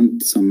 I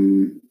want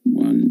some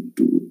 1,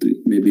 2,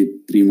 3, maybe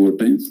 3 more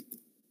times.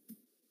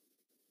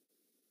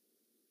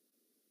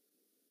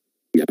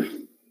 Yeah.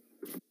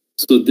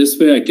 So this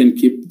way I can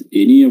keep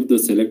any of the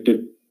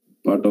selected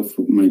part of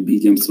my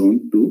BGM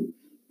sound to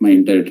my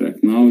entire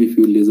track. Now if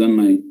you listen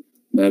my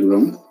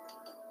background.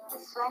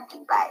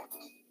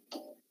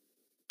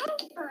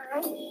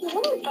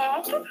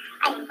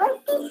 I was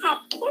the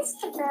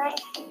happiest bird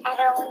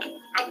around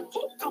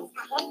until I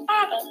started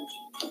parrot.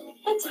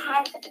 It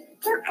has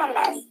 2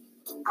 colors.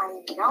 I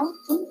now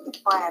think the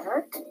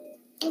parrot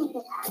will be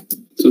happy.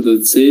 So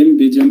the same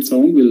BGM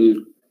sound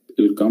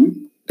will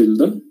come till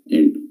the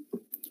end.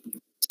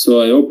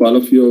 So I hope all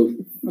of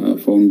you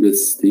found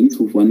this thing.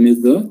 So one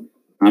is the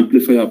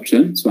amplify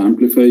option. So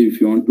amplify, if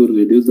you want to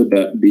reduce the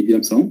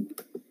BGM sound,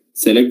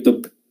 select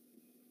the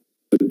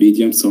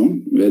BGM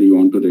sound where you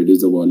want to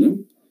reduce the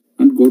volume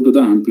and go to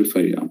the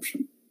amplify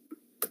option.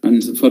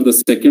 And for the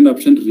second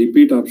option,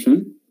 repeat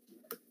option,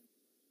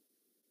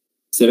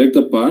 select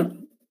the part.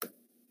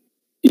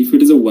 If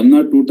it is a 1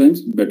 or 2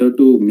 times, better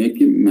to make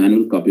a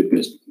manual copy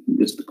paste.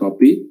 Just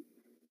copy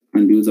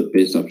and use the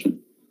paste option.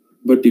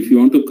 But if you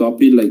want to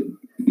copy like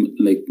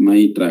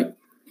my track,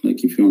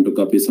 like if you want to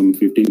copy some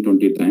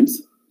 15-20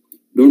 times,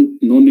 no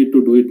need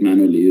to do it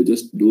manually. You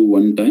just do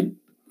 1 time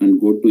and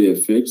go to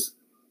effects,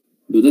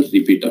 do the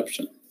repeat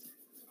option.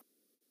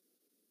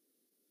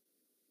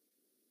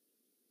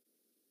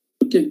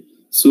 Okay,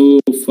 so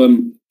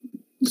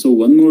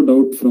one more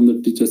doubt from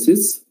the teachers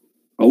is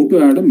how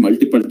to add a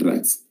multiple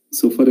tracks.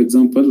 So for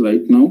example,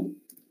 right now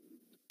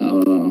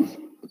I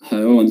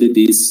have only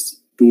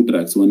these 2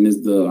 tracks. One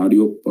is the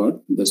audio part,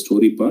 the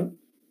story part,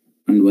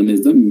 and one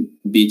is the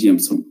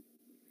BGM sound.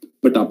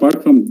 But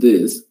apart from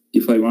this,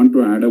 if I want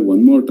to add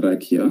one more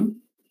track here,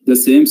 the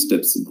same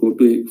steps. Go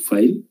to a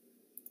file,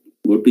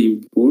 go to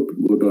import,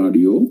 go to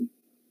audio,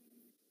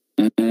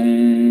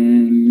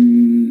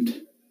 and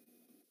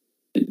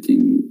I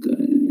think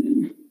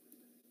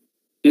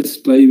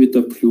let's try with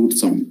a flute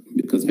sound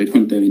because I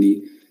don't have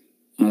any.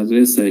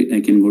 Otherwise,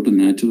 I can go to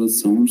natural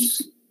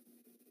sounds.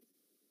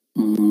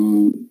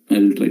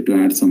 I'll try to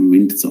add some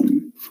wind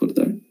sound for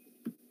that.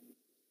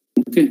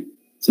 Okay,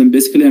 so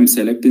basically I'm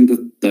selecting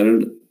the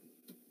 3rd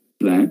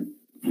track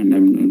and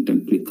I'm going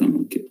to click on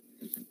OK.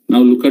 Now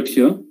look at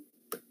here.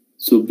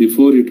 So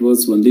before it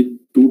was only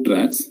 2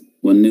 tracks.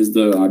 One is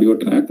the audio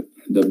track,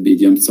 the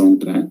BGM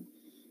sound track.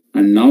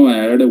 And now I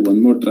added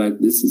one more track.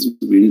 This is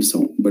wind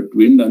sound. But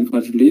wind,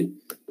 unfortunately,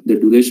 the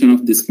duration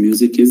of this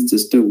music is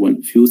just a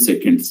few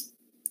seconds.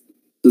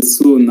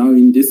 So now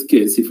in this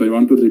case, if I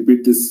want to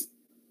repeat this,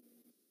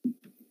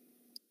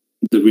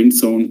 the wind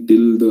sound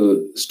till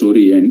the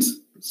story ends,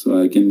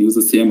 so I can use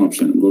the same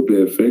option. Go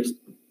to effects,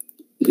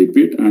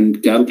 repeat,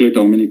 and calculate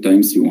how many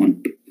times you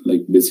want.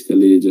 Like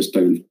basically, just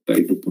I will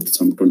try to put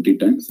some 20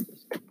 times.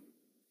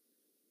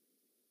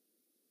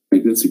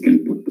 Like this, you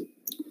can put.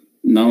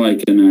 Now I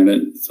can add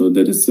it. So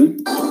there is a.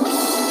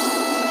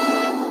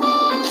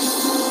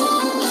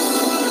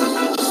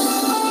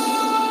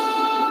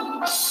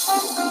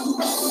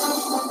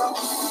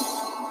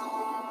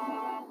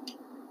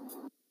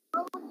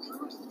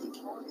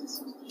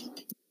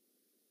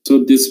 So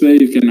this way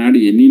you can add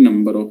any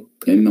number of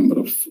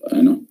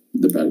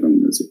the background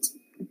music.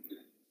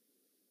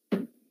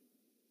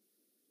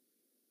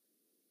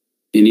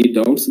 Any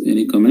doubts?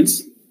 Any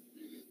comments?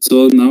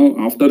 So now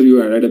after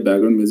you added a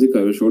background music,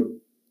 I will show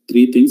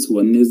 3 things.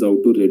 One is how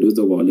to reduce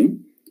the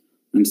volume,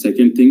 and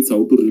second thing is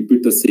how to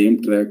repeat the same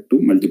track to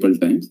multiple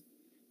times,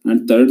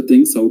 and third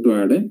thing is how to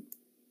add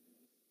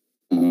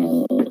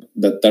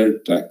the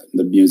 3rd track,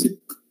 the music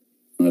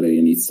or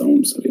any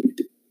sounds or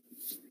anything.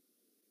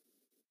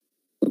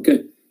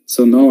 Okay,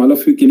 so now all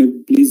of you, can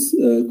you please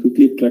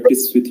quickly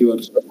practice with your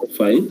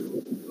file?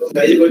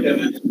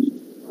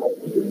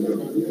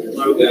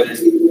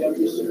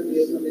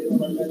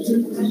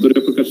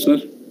 Surya Prabhakar sir,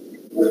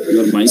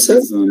 your mic Sir?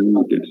 is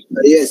unmuted.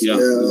 Yes. Yeah.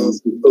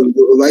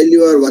 While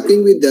you are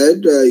working with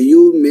that,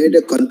 you made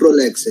a control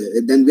X.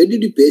 Then where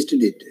did you paste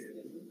it?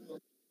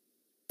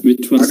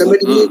 Which one?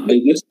 Automatically.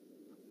 I just.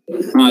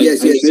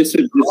 Yes. I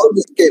pasted this. How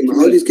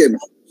this came?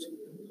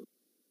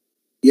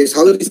 Yes.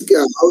 How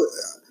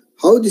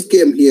this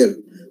came here?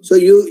 So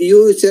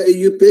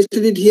you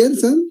pasted it here,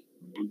 sir?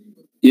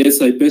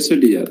 Yes, I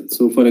pasted here.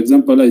 So, for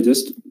example, I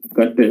just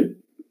cut it.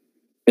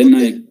 Then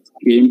I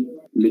came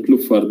little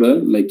further,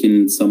 like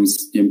in some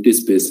empty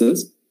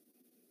spaces.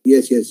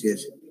 Yes.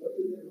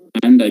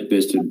 And I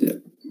pasted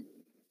there.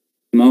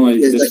 Now I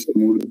just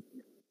moved.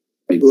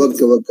 Like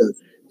okay.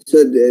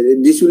 So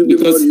this will be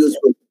more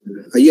useful.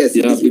 Yes.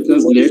 Yeah,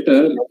 because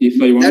later,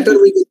 if I want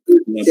we can do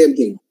the same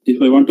thing.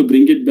 If I want to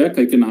bring it back,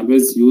 I can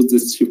always use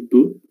this shift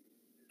tool,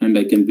 and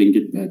I can bring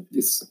it back.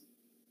 This.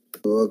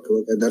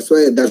 Okay. That's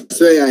why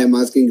I am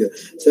asking you.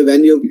 So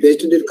when you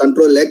pasted it,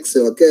 Control X,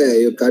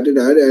 okay, you cut it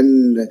out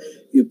and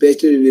you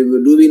pasted it.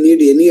 Do we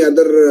need any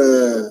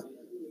other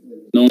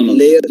no,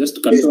 layer?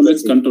 Just Control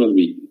X, Control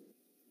V.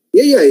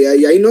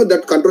 Yeah. I know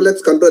that Control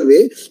X, Control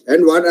V.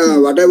 And what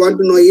I want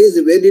to know is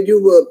where did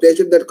you paste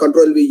it that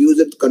Control V? Use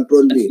it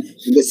Control V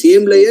in the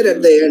same layer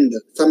at the end,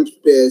 some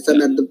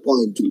at the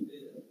point.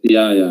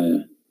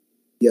 Yeah.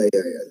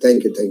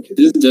 Thank you.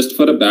 This is just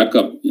for a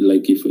backup,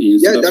 like if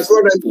that's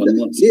what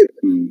I'm see.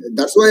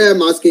 That's why I'm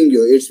asking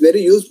you. It's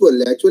very useful.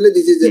 Actually,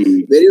 this is a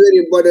very, very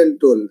important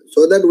tool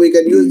so that we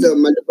can use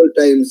multiple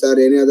times or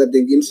any other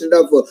thing instead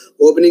of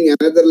opening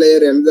another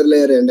layer, and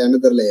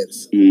another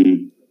layers.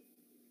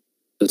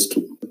 That's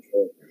true.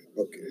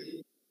 Okay.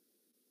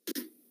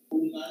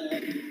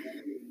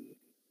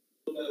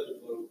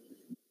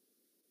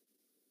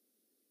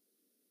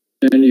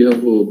 And you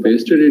have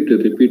pasted it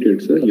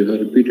repeated, sir. You have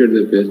repeated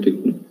the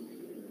pasting.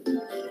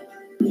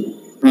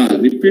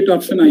 Repeat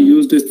option I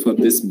used it for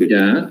this bit.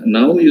 Yeah.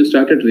 Now you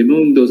started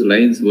removing those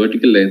lines,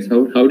 vertical lines.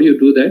 How do you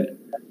do that?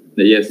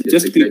 Yes.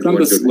 Just click on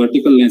the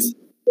vertical lines.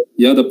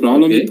 Yeah. The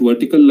problem with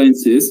vertical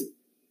lines is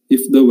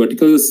if the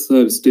verticals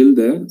are still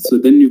there, so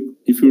then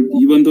if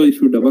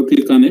you double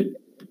click on it,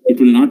 it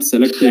will not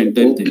select the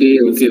entire thing. Okay.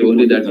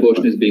 Only that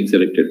portion is being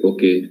selected.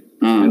 Okay.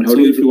 And how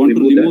so if you want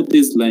to remove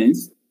these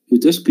lines, you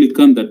just click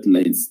on that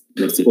lines.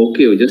 That's it.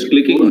 Okay, you're just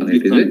clicking on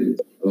it, is it?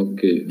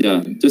 Okay.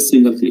 Yeah, just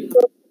single click.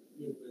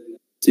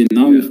 See,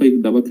 now if I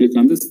double click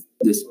on this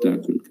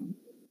track will come.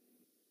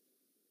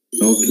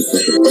 Okay.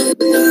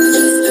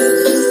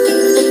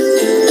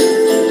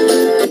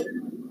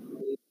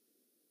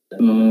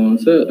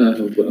 Sir, I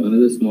have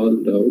another small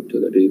doubt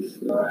that is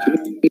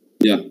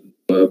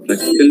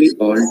practically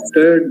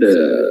altered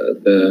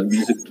the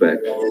music track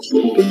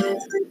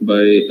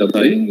by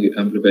applying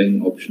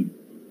amplifying option.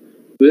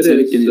 Whereas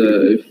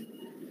if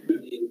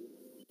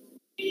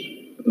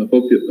I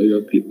hope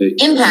you're clear.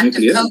 Impact of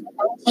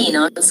COVID-19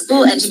 on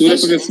school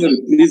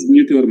education. Please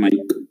mute your mic.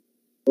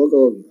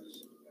 Okay.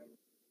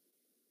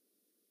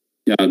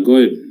 Yeah, go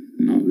ahead.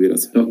 No,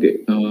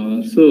 okay.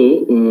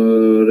 So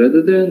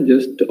rather than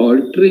just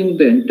altering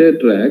the entire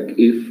track,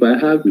 if I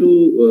have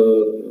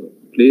to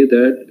play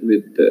that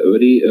with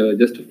very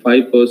just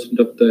 5%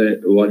 of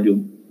the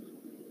volume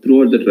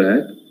throughout the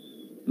track,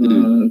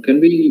 can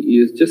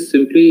we just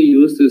simply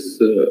use this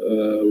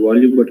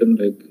volume button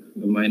like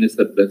minus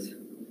or plus?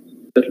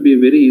 That will be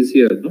very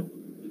easier, no?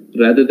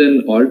 Rather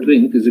than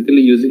altering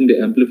physically using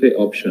the amplify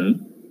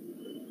option.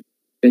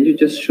 Can you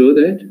just show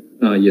that?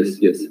 Yes.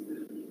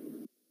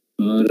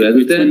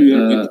 Rather than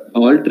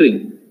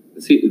altering,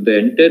 see the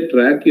entire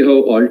track you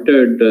have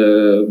altered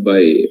by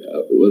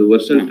the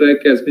virtual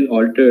track has been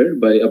altered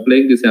by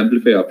applying this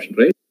amplify option,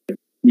 right?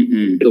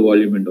 The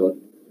volume and all.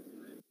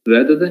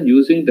 Rather than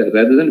using that,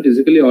 rather than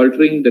physically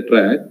altering the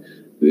track,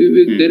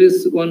 there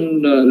is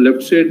one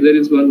left side. There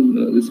is one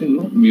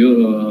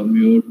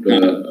mute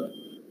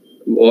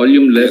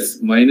volume less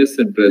minus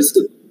and press.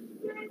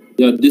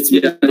 Yeah, this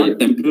will not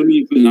temporarily.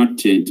 It will not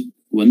change.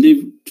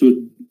 Only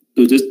to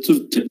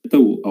check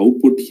the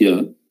output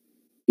here,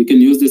 you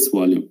can use this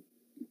volume.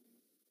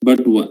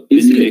 But when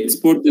you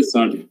export this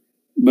audio,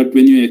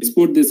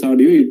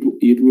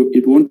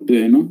 it won't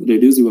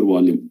reduce your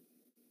volume.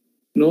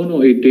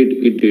 No, it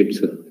did,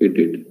 sir. It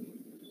did.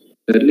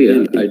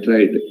 Earlier, I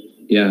tried.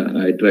 Yeah,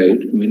 I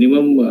tried.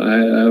 Minimum,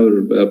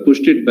 I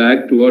pushed it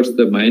back towards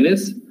the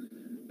minus,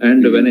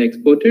 and when I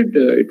exported,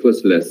 it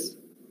was less.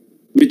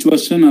 Which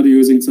version are you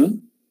using, sir?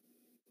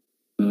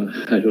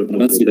 I don't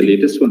know. The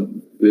latest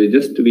one.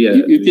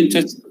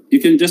 You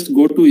can just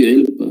go to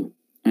Help,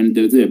 and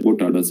there is a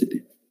about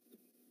Audacity.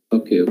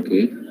 Okay.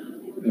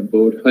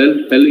 About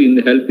help in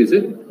the help, is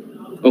it?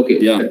 Okay.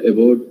 Yeah.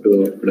 About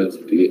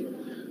Audacity.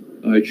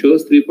 It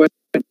shows 3.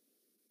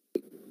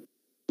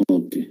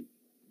 Okay.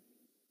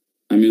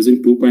 I'm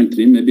using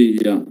 2.3. Maybe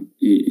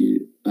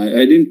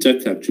I didn't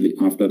check actually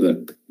after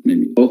that.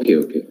 Maybe. Okay.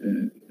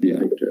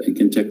 I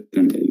can check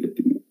and I'll let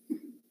you know.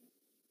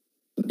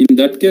 In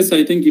that case,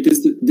 I think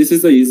this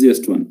is the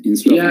easiest one.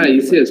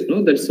 Easiest.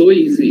 No, that's so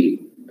easy.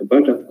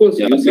 But of course,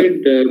 you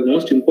said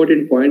most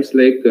important points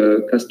like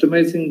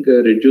customizing,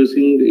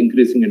 reducing,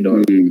 increasing, and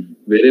all.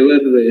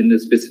 Wherever in a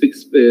specific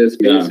space,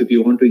 if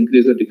you want to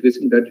increase or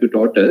decreasing that, you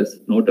taught us,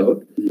 no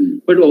doubt.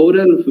 But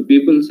overall,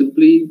 people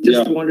simply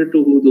just wanted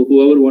to,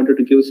 whoever wanted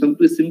to give some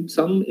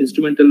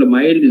instrumental,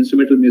 mild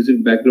instrumental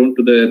music background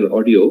to their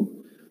audio,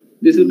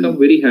 this will come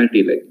very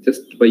handy, like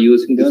just by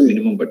using this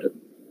minimum button.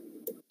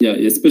 Yeah,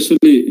 especially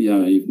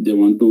if they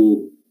want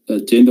to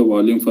change the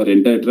volume for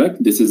entire track,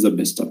 this is the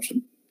best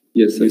option.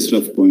 Yes,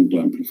 instead of going to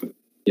amplify.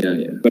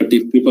 Yeah. But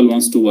if people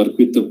wants to work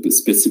with a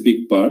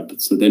specific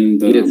part, so then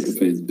the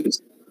amplify is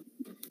best.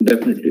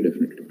 Definitely.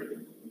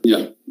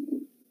 Yeah.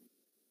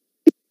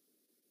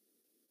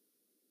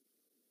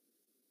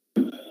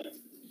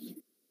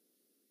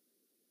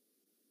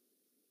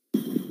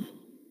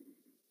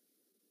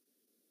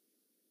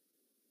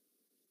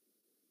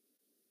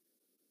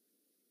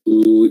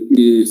 So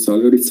it's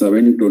already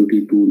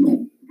 7:22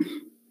 now.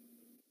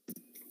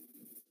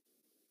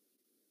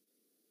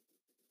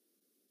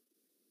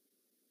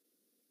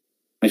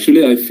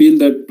 Actually, I feel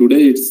that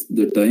today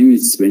the time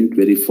is went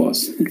very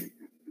fast.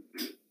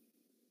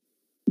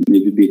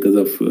 Maybe because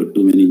of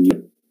too many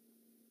new.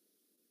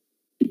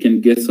 You can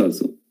guess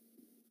also.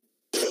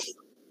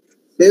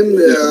 Same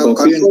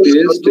copy and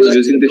paste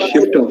using the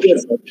shift option.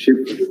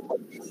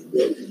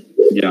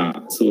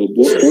 Yeah. So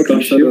both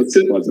shift,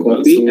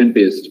 copy and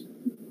paste.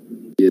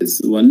 Yes.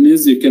 One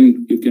is you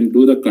can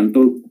do the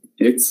Control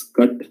X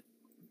cut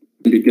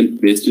and you can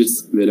paste it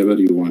wherever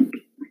you want.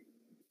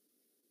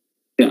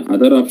 Yeah.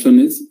 Other option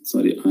is,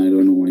 sorry, I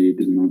don't know why it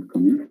is not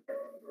coming.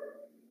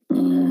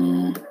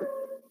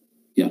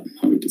 Yeah,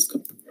 now it is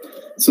coming.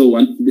 So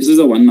this is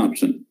a one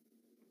option.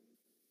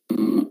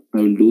 I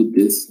will do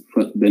this,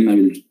 then I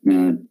will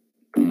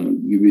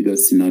give you the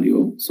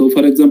scenario. So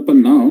for example,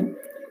 now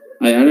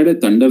I added a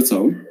thunder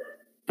sound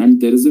and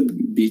there is a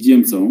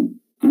BGM sound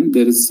and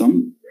there is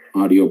some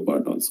audio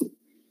part also.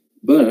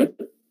 But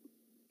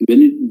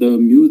when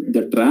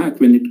the track,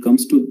 when it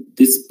comes to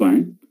this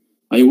point,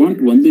 I want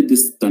only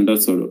this thunder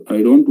sound.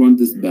 I don't want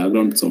this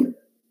background sound.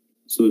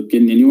 So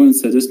can anyone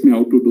suggest me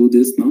how to do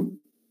this now?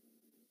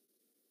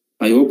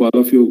 I hope all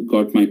of you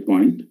got my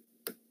point.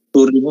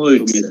 To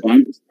remove it.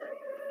 I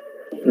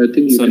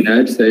think you can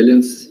add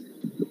silence.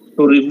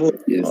 To remove,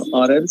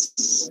 or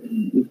else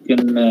you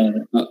can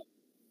add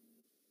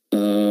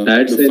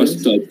silence.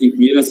 First, I think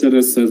Veera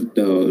sir said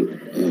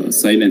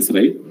silence,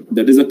 right?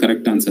 That is a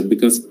correct answer,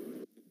 because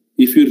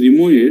if you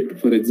remove it,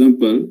 for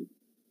example,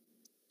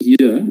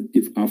 here,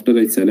 if after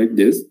I select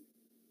this,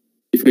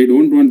 if I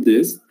don't want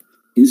this,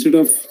 instead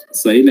of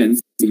silence,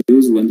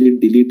 use only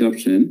delete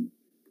option.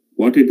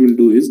 What it will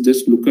do is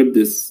just look at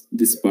this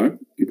part.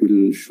 It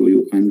will show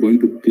you. I'm going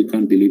to click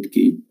on delete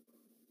key.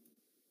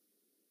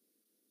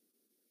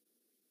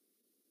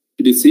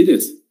 Did you see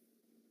this?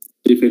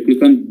 If I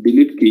click on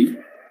delete key,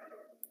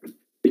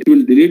 it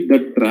will delete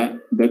that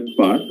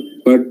part,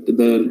 but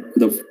the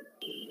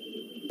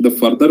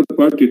further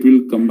part it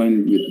will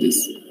combine with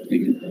this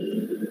again.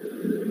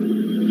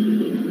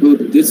 So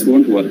this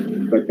won't work.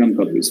 Cut and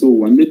copy. So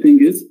only thing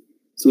is,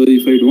 so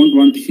if I don't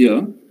want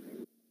here,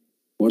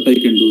 what I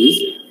can do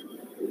is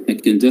I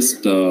can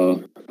just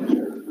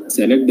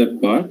select that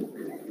part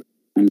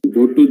and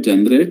go to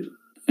generate,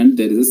 and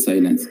there is a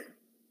silence.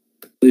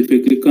 So if I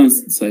click on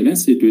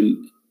silence, it will,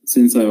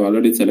 since I've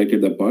already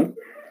selected the part,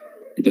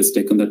 it has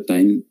taken the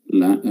time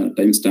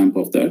stamp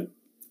of that,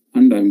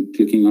 and I'm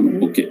clicking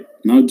on OK.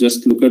 Now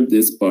just look at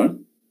this part.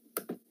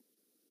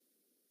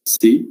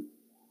 See?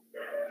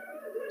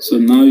 So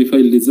now if I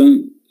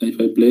listen, if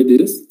I play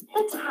this.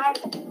 Let's have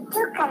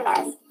two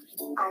colors.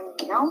 I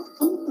know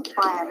in the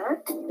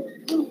pirate,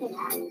 he will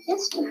have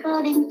just a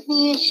bird in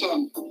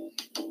creation.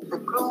 The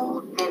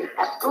crow then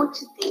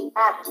approached the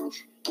parrot.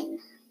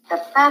 The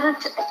parrot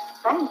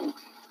explained,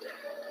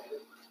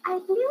 I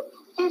lived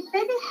a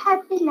very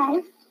happy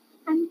life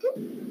until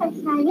I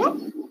saw a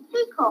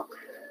peacock.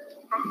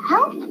 I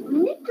have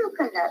only two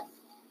colors,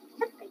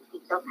 but the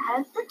peacock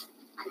has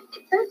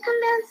multiple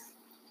colors.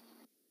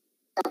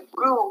 The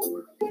crow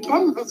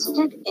then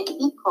visited a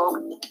peacock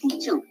in the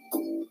zoo.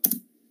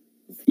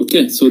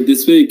 Okay, so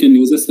this way you can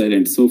use a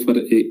silent. So for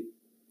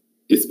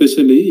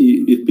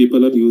especially if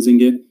people are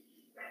using a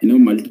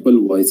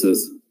multiple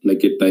voices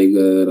like a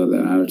tiger or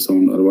an ad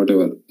sound or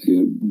whatever,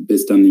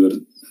 based on your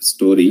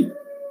story,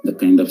 the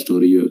kind of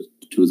story you have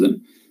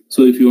chosen.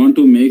 So if you want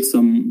to make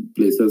some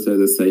places as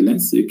a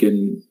silence, you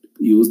can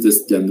use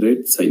this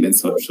generate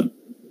silence option.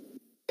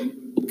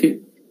 Okay,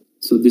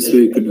 so this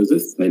way you can use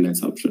this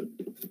silence option.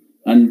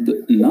 And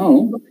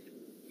now,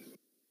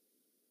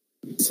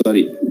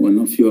 sorry, one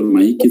of your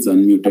mic is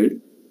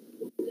unmuted.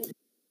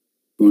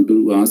 You want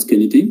to ask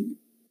anything?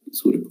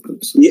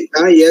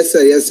 Yes,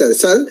 sir. Yes, sir.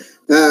 Sir,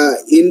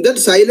 in that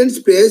silence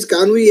place,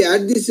 can we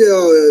add this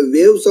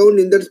wave sound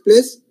in that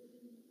place?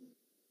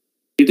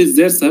 It is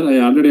there, sir. I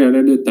already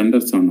added a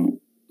thunder sound now.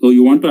 So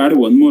you want to add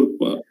one more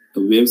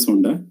wave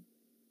sound?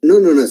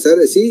 No,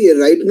 sir. See,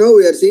 right now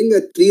we are seeing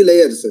 3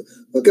 layers.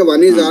 Okay,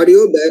 one is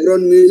audio,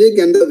 background music,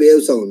 and the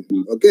wave sound.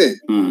 Okay.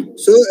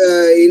 So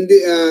in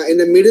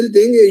the middle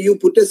thing, you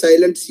put a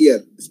silence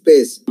here,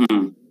 space.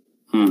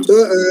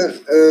 So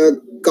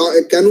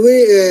can we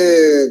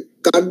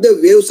cut the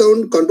wave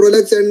sound, Control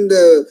X and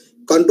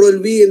Control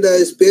V in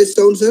the space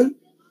sound, sir?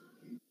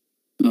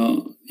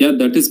 Yeah,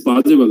 that is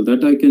possible.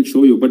 That I can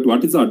show you. But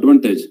what is the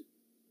advantage?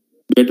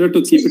 Better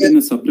to keep it in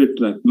a separate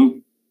track, no?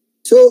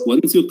 So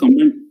once you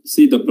combine,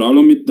 see the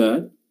problem with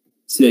that.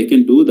 See, I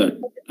can do that.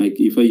 Like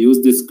if I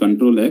use this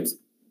Control X,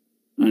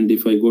 and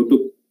if I go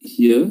to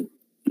here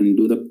and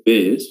do the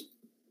paste,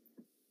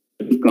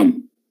 it will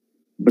come.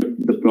 But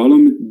the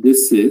problem with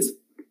this is,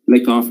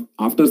 like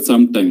after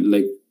some time,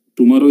 like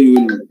tomorrow you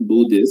will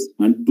do this,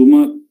 and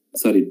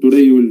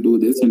today you will do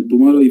this, and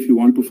tomorrow if you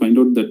want to find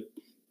out that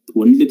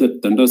only the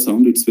thunder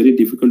sound, it's very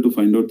difficult to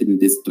find out in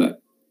this track,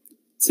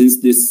 since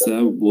this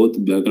have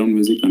both background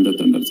music and the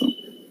thunder sound.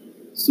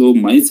 So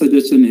my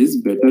suggestion is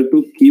better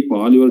to keep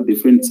all your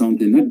different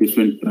sounds in a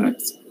different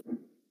tracks.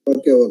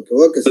 Okay,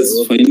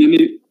 sir.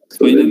 Finally,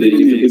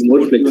 it is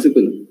more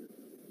flexible.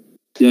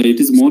 Yeah, it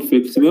is more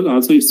flexible.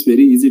 Also, it's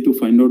very easy to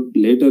find out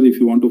later if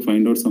you want to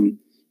find out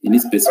any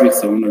specific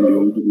sound and you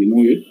want to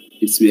remove it.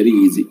 It's very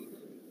easy.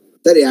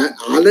 Sir,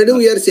 already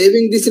we are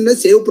saving this in a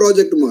save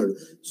project mode.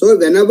 So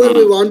whenever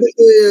we want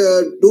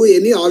to do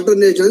any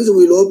alternations,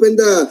 we will open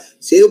the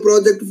save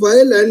project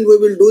file and we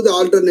will do the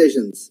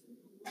alternations.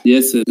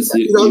 Yes, you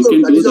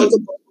can do that.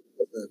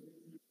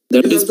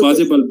 That is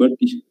possible, but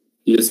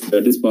yes,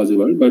 that is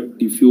possible. But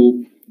if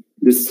you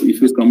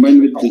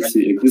combine with this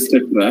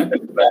existed track,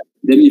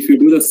 then if you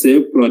do the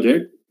save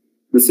project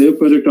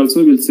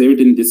also will save it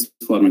in this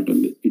format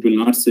only. It will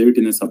not save it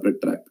in a separate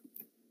track.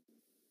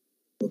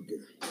 Okay.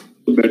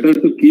 So better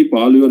to keep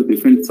all your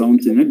different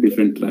sounds in a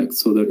different track,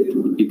 so that it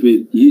will.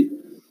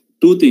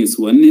 Two things.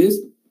 One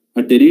is,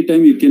 at any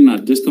time you can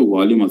adjust the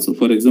volume also.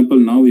 For example,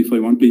 now if I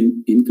want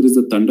to increase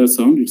the thunder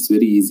sound, it's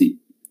very easy.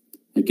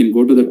 I can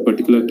go to that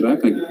particular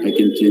track. I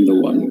can change the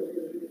volume.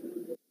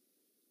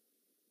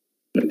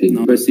 I think,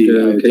 now, but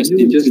can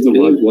you just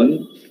play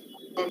one,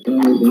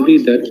 only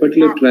that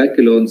particular track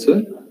alone,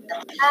 sir?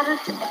 I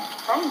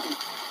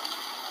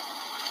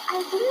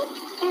live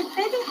a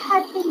very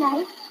happy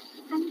life.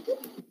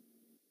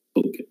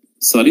 Okay.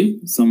 Sorry,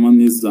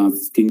 someone is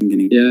asking.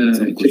 Yeah,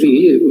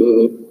 actually,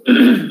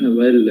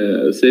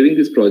 while saving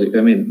this project,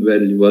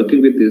 while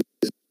working with this,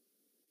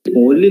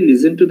 only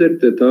listen to that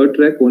the third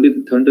track, only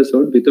the thunder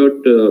sound,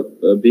 without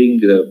being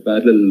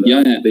parallel.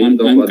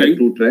 I'm other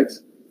two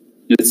tracks.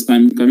 Yes,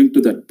 I'm coming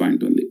to that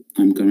point only.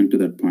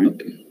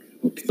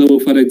 Okay. So,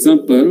 for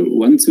example,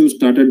 once you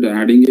started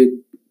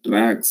adding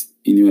tracks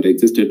in your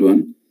existed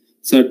one,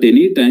 so at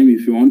any time,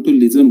 if you want to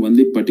listen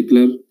only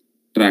particular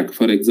track,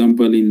 for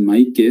example, in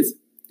my case,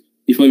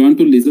 if I want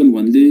to listen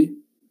only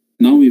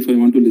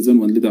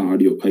the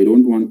audio, I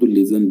don't want to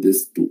listen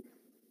this too.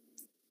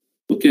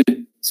 Okay.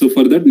 So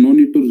for that, no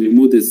need to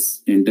remove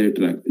this entire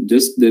track.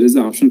 Just there is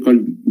an option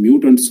called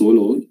mute and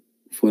solo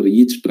for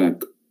each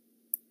track.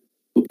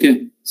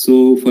 Okay.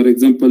 So for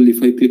example,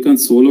 if I click on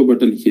solo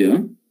button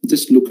here,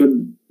 just look at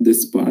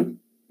this part.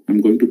 I'm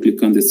going to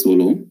click on the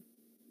solo.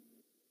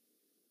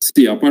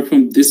 See, apart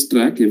from this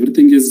track,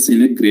 everything is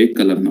in a gray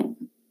color now.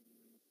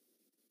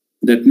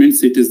 That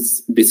means it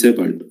is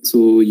disabled.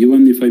 So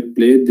even if I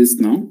play this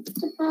now.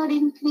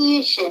 In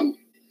creation,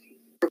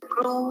 the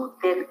crow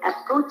then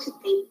approached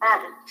the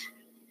parrot.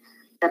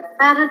 The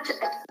parrot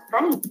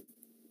explained.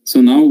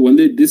 So now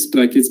only this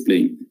track is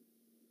playing.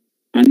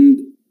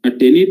 And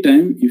at any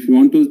time, if you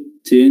want to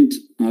change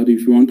or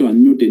if you want to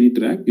unmute any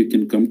track, you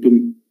can come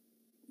to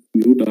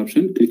mute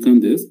option, click on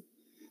this.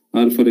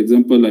 Or for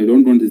example, I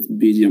don't want this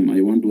BGM.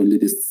 I want only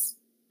this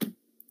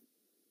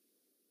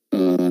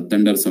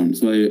thunder sound.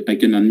 So I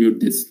can unmute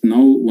this.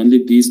 Now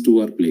only these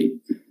two are playing.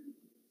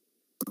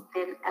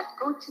 Then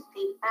approached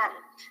the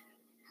parrot.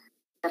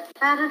 The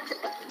parrot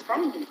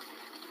explained.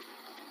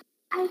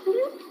 I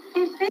live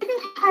a very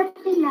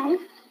happy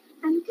life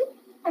until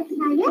I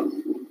saw a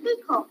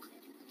peacock.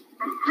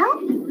 I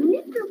have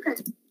little.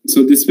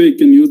 So this way you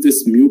can use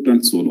this mute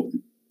and solo.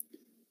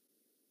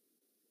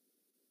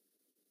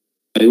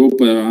 I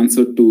hope I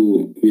answered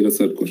to Veera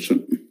sir's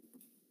question.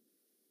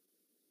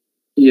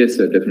 Yes,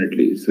 sir,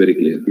 definitely. It's very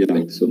clear. Yeah.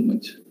 Thanks so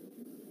much.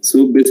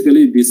 So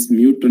basically this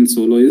mute and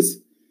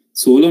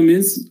solo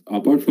means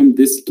apart from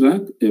this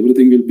track,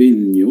 everything will be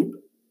in mute.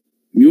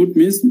 Mute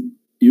means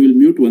you will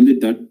mute only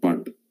that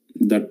part,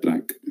 that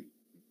track.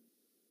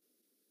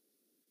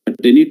 At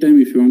any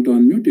time, if you want to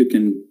unmute, you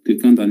can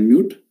click on the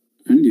unmute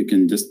and you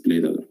can just play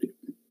the audio.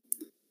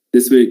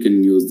 This way you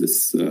can use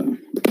this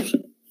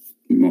option,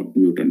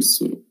 mute and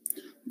solo.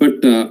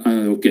 But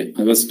okay,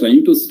 I was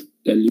trying to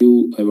tell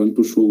you, I want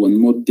to show one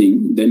more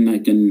thing. Then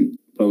I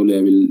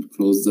will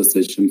close the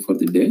session for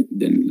the day.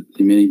 Then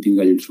the remaining thing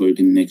I will show it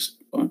in next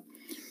part.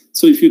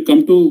 So if you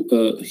come to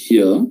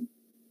here,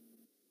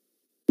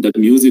 the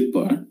music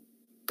part.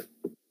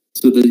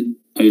 So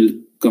I will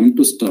come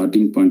to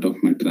starting point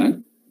of my track.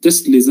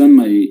 Just listen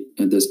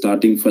the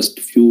starting first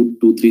few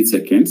 2-3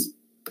 seconds.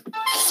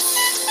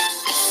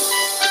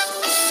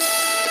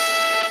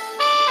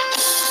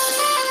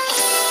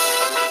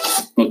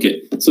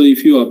 Okay, so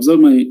if you observe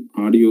my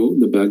audio,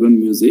 the background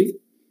music,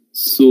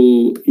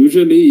 So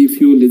usually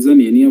if you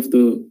listen any of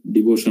the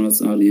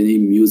devotionals or any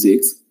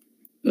musics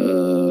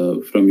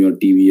from your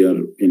TV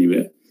or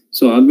anywhere,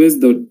 so always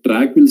the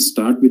track will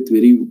start with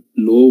very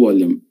low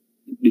volume.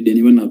 Did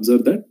anyone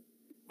observe that?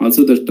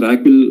 Also the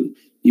track will,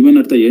 even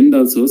at the end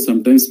also,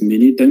 sometimes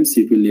many times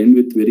it will end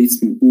with very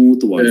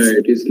smooth voice.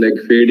 It is like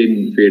fade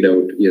in, fade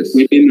out. Yes.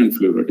 Fade in and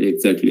fade out,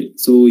 exactly.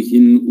 So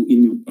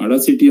in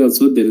Audacity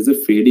also there is a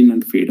fade in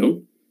and fade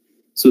out.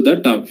 So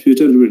that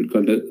future will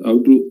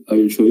I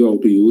will show you how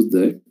to use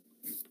that.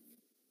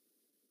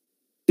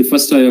 The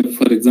first I have,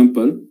 for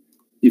example,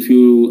 if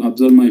you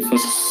observe my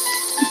first,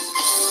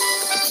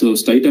 so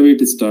straight away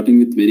it is starting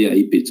with very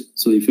high pitch.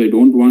 So if I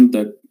don't want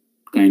that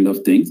kind of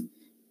things,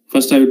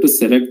 first I have to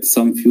select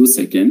some few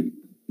seconds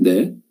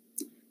there.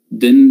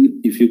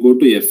 Then if you go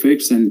to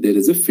effects and there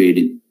is a fade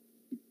in.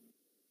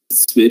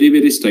 It's very,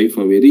 very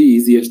straightforward, very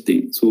easiest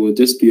thing. So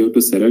just you have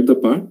to select the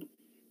part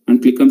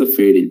and click on the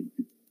fade in.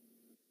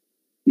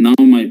 Now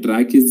my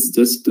track is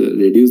just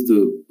reduce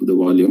the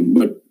volume,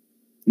 but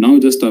now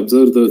just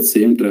observe the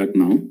same track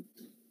now.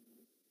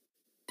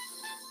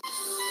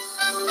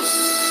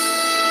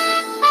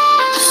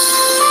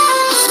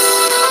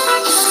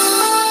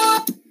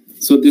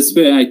 So this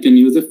way I can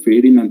use a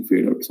fade in and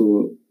fade out.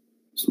 So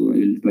I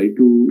will try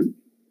to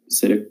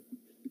select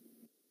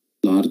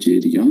large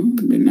area,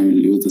 then I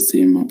will use the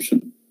same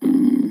option.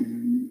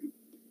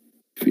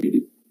 Fade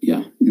in.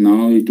 Yeah,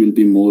 now it will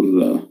be more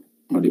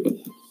audible.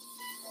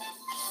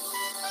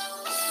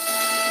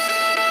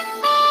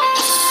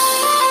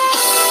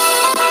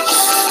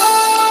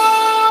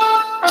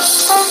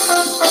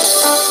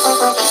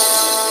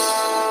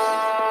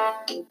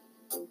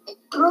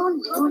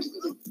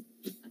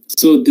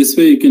 So this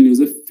way you can use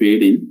a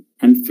fade in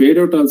and fade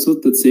out also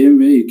the same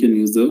way you can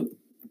use the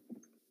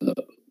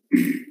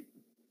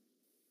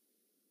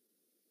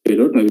fade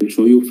out. I will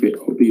show you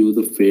how to use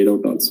the fade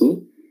out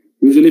also.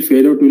 Usually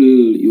fade out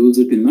will use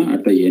it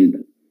at the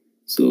end.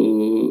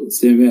 So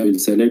same way I will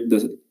select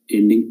the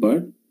ending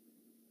part,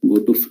 go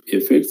to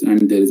effects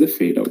and there is a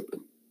fade out.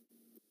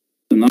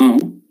 So now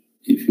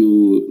if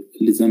you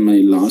listen my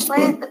last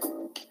part.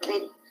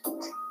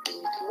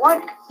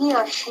 What he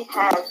or she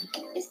has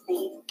is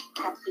the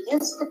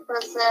happiest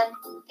person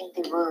in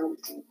the world.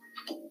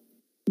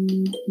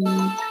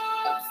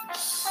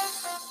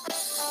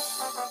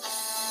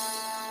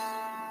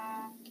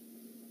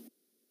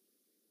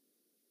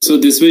 So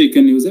this way you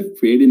can use a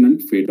fade in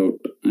and fade out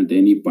at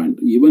any point.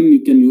 Even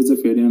you can use a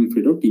fade in and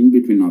fade out in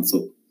between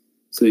also.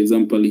 So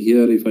example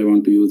here, if I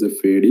want to use a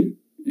fade in,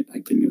 I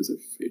can use a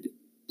fade in.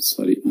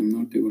 Sorry, I'm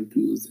not able to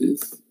use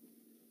this.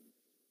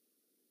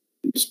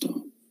 Stop.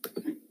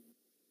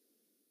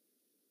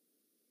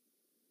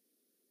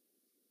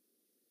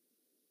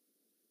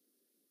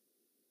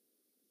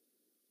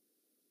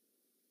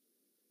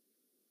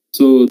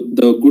 So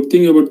the good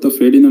thing about the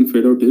fade in and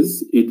fade out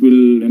is it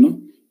will,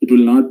 it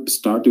will not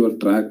start your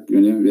track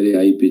very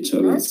high pitch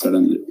or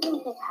suddenly.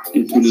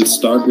 It will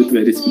start with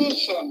very small.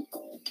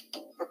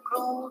 The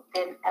crew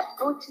then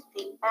approaches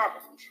the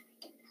parrot.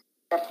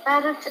 The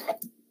parrot.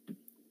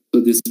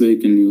 So this way you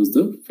can use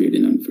the fade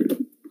in and fade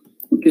out.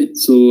 Okay,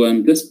 so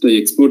I'm just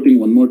exporting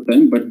one more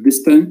time, but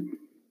this time,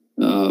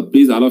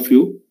 please all of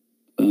you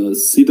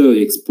see the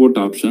export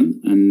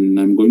option, and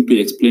I'm going to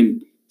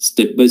explain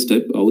step by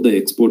step how the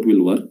export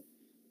will work.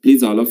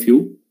 Please all of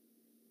you,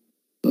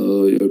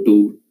 you have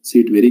to see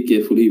it very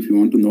carefully. If you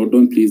want to note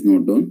down, please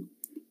note down.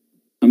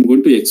 I'm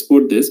going to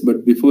export this,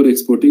 but before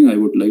exporting, I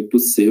would like to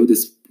save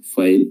this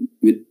file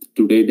with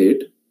today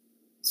date.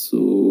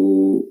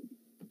 So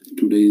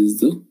today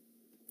is the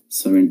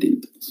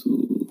 17th.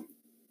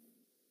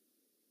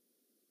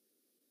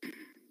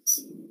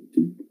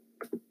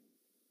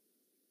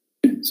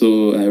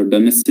 So I have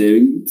done a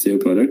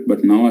save product,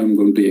 but now I'm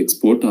going to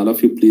export. All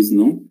of you please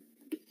know.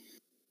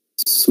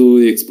 So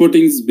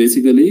exporting is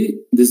basically,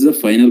 this is a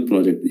final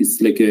project.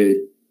 It's like a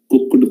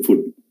cooked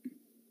food.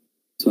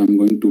 So I'm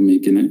going to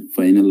make in a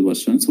final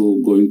version. So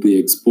going to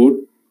export.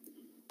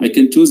 I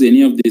can choose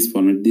any of these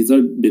formats. These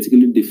are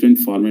basically different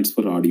formats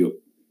for audio.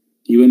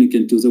 Even you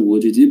can choose a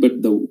OGG,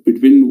 but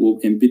between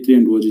MP3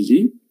 and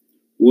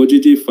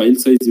OGG file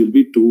size will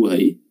be too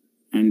high,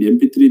 and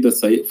MP3 the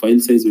file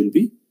size will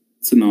be,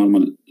 it's a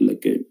normal,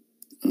 like a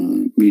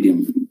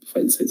medium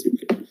file size you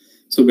get.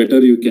 So better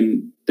you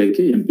can take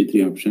a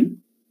MP3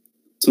 option.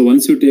 So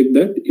once you take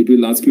that, it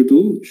will ask you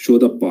to show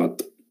the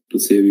path to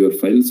save your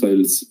file. So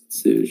I'll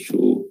say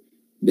show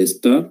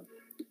desktop.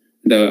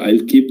 And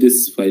I'll keep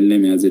this file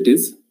name as it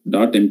is.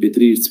 .mp3,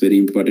 it's very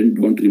important.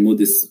 Don't remove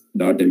this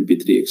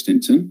 .mp3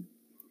 extension.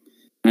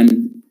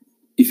 And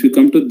if you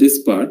come to this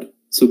part,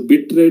 so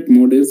bitrate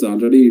mode is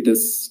already, it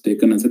has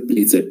taken as a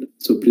preset.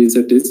 So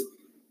preset is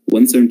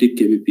 170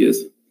 kbps.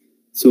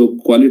 So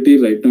quality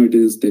right now it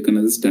is taken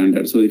as a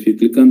standard. So if you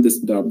click on this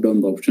drop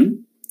down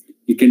option,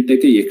 you can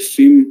take a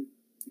extreme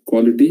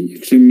quality.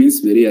 Extreme means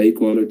very high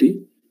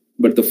quality,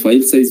 but the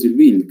file size will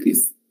be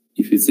increased.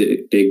 If you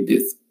say take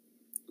this,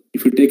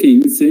 if you take an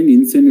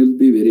insane will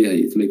be very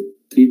high. It's like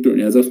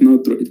 320. As of now,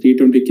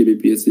 320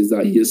 kbps is the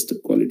highest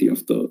quality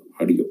of the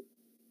audio.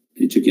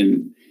 which you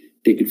can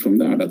take it from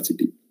the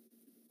audacity.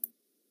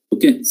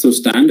 Okay, so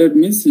standard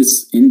means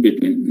it's in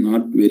between,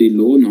 not very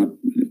low, not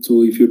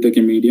so if you take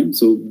a medium,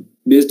 so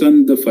based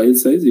on the file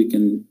size, you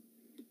can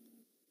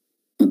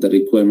the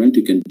requirement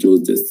you can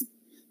choose this.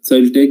 So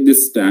I'll take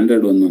this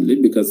standard one only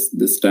because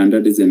the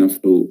standard is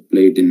enough to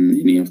play it in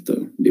any of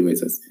the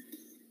devices.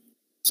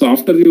 So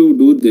after you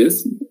do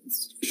this,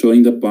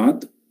 showing the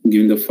path,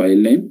 giving the file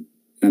name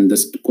and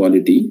the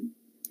quality,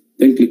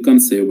 then click on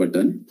save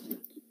button.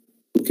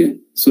 Okay,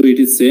 so it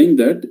is saying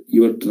that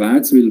your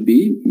tracks will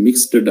be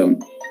mixed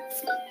down.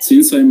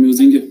 Since I'm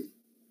using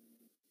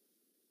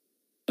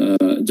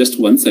just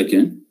 1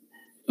 second,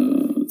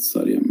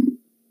 sorry,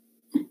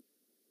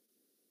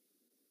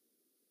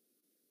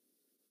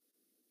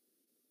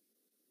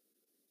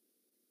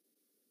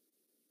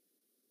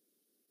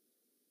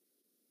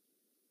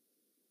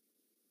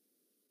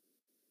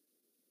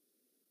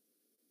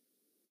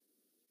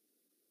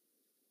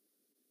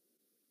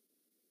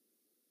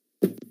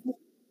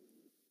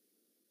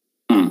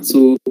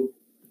 so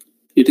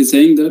it is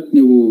saying that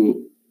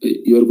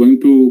you are going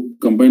to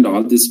combine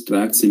all these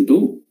tracks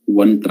into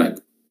one track.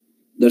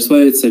 That's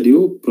why I said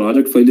you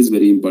project file is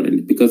very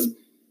important, because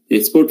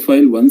export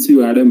file, once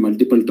you add a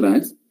multiple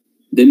tracks,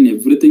 then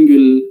everything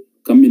will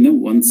come in a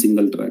one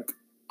single track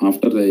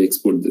after I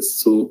export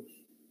this. So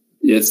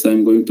yes,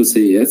 I'm going to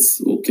say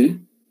yes. Okay,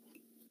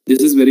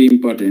 this is very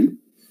important.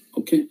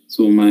 Okay,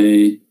 so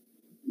my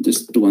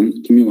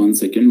give me 1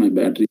 second, my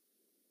battery.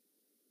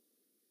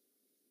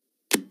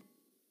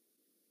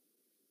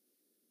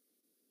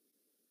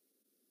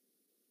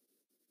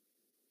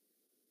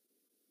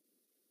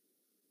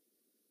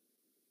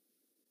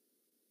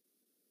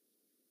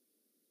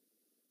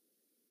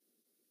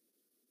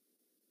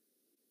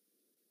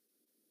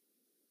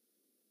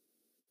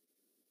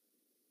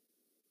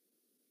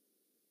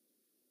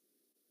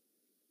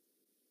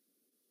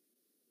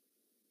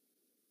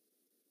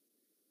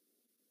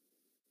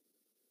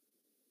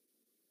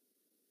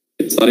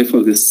 Sorry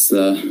for this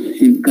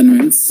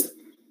inconvenience.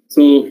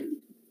 So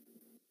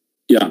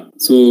yeah,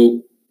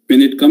 so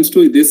when it comes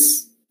to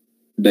this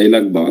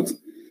dialog box,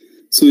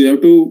 so you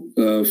have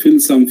to fill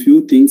some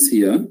few things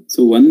here.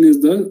 So one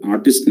is the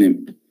artist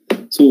name.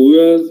 So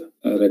whoever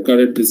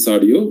recorded this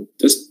audio,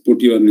 just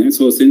put your name.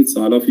 So since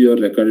all of you have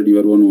recorded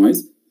your own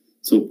voice,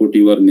 so put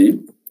your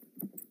name.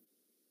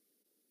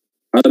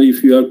 Or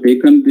if you have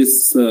taken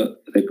this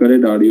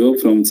recorded audio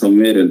from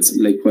somewhere else,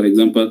 like for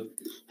example,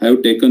 I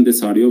have taken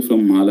this audio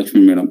from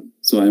Mahalakshmi Madam.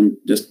 So I'm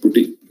just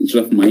putting,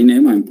 instead of my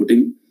name, I'm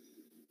putting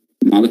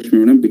Mahalakshmi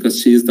Madam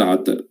because she is the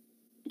author,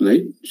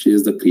 right? She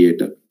is the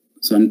creator.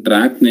 So on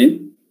track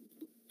name,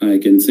 I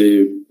can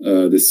say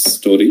this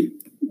story.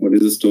 What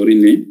is the story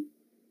name?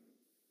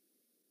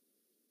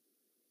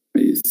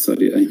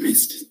 Sorry, I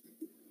missed it.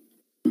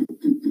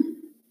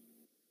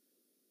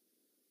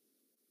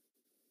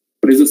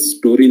 What is the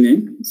story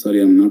name?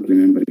 Sorry, I'm not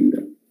remembering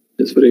that.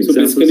 Just for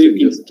example, so basically,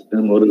 just a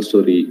moral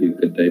story, you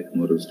can type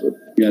moral story.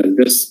 Yeah,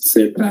 just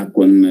say track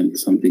one and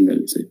something I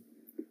would say.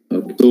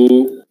 Okay.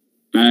 So,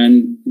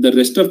 and the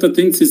rest of the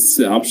things is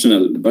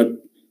optional, but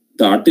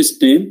the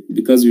artist name,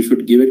 because you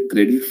should give it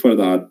credit for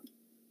the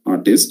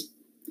artist.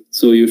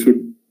 So you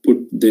should put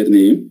their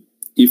name.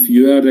 If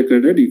you are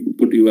recorded, you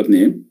put your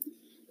name.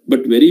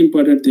 But very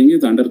important thing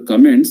is under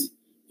comments,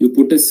 you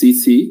put a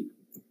CC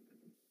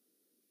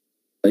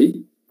by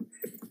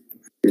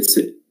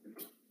essay.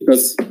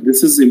 Because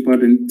this is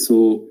important.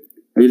 So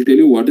I will tell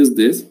you what is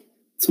this.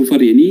 So for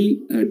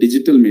any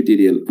digital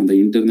material on the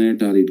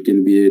internet, or it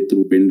can be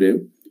through pen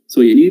drive.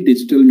 So any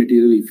digital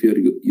material, if you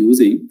are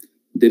using,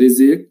 there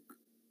is a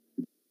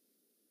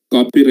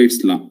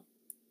copyrights law.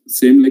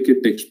 Same like a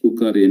textbook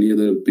or any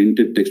other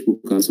printed textbook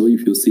also,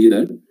 if you see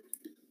that.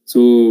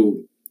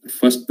 So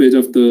first page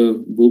of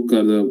the book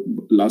or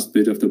the last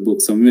page of the book,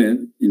 somewhere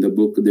in the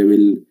book, they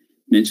will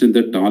mention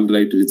that all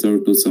right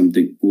reserved to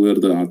something, whoever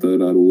the author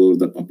or whoever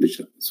the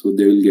publisher. So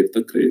they will get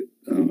the credit,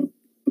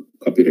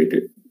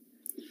 copyrighted.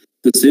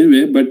 The same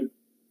way, but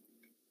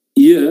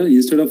here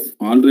instead of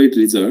all right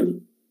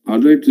reserved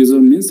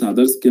means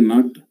others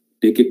cannot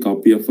take a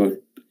copy of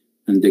it,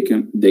 and they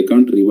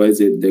can't revise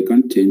it, they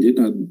can't change it,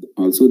 or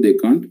also they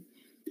can't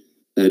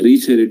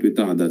reshare it with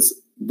the others.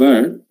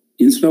 But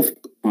instead of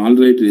all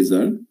right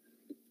reserved,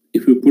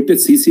 if you put a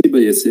CC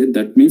by SA,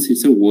 that means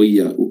it's a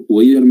OER.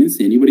 OER means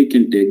anybody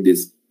can take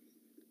this.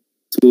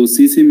 So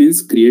CC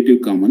means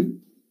Creative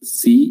Common.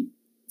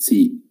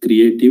 CC,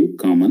 Creative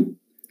Common.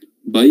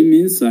 By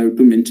means I have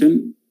to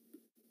mention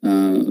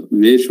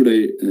where should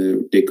I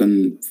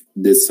taken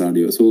this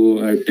audio.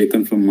 So I have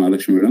taken from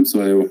Mahalakshmi Madam.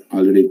 So I have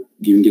already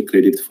given a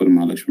credit for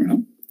Mahalakshmi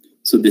Madam.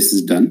 So this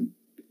is done.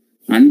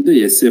 And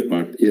the SA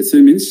part. SA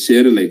means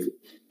share alike.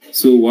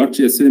 So what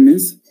SA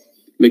means?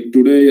 Like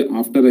today,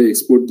 after I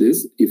export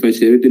this, if I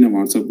share it in a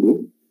WhatsApp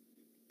group,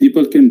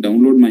 people can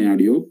download my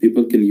audio,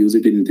 people can use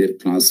it in their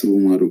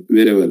classroom or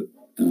wherever,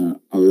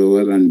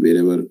 however and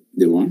wherever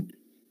they want.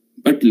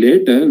 But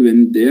later,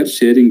 when they are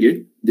sharing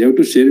it, they have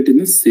to share it in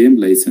the same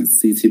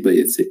license, CC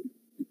by SA.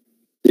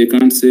 They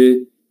can't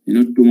say,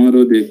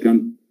 tomorrow they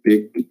can't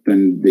take it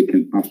and they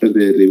can, after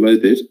they revise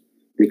it,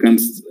 they can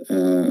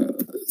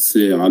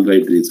say all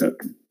right result.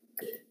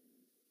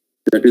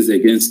 That is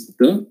against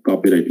the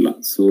copyright law.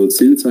 So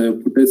since I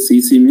have put a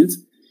CC means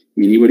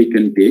anybody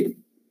can take,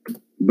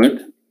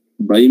 but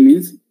by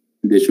means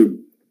they should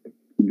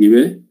give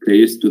a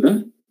praise to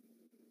the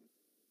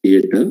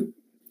creator,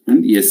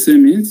 and SA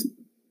means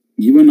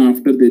even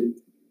after they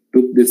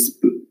took this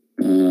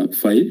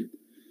file,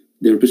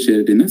 they have to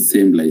share it in a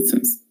same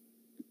license.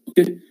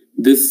 Okay,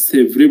 this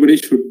everybody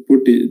should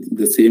put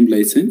the same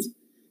license,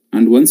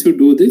 and once you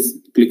do this,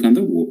 click on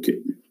the OK.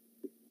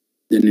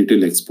 Then it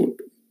will export.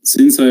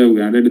 Since I have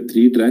added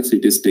 3 tracks,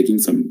 it is taking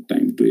some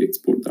time to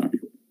export the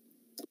audio.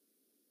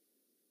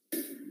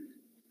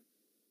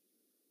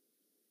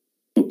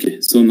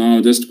 Okay, so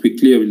now just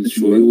quickly I will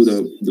show you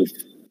the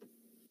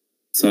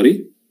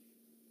sorry.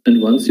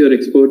 And once you're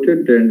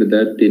exported, and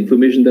that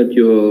information that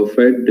you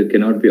fed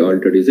cannot be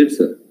altered, is it,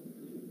 sir?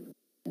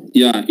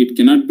 Yeah, it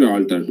cannot be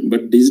altered,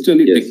 but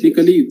digitally, Yes,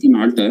 technically, you can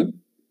alter.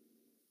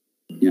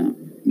 Yeah.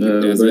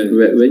 But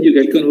when you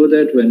get to know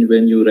that,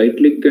 when you right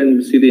click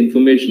and see the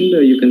information,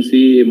 you can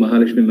see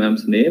Mahalakshmi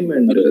ma'am's name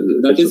and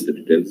that is the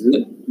details.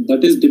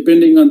 That is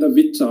depending on the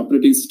which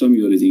operating system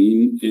you are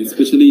using.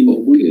 Especially in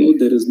Ubuntu,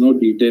 there is no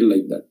detail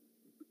like that.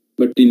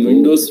 But in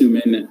Windows, you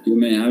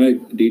may have a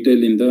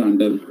detail in the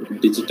under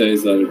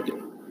digitize or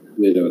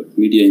wherever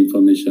media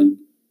information.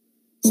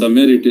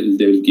 Somewhere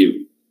they will give.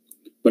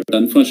 But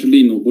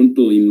unfortunately, in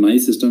Ubuntu, in my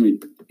system,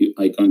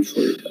 I can't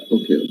show it.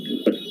 Okay.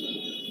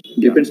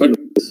 But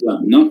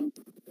now,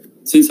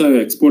 since I have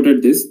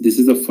exported this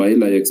is a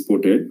file I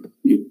exported.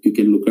 You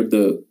can look at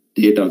the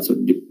date also,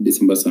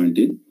 December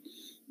 17.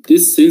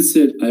 This, since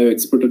I have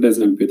exported as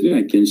MP3,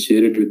 I can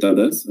share it with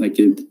others. I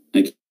can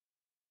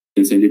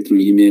send it through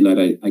email, or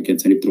I can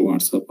send it through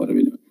WhatsApp or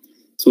whatever.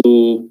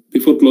 So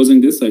before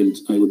closing this,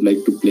 I would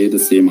like to play the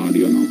same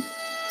audio now.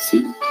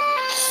 See.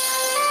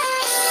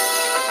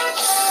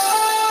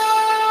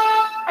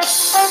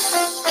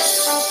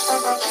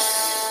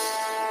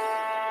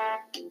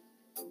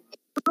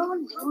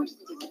 Knows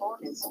the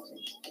importance of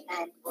it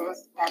and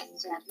was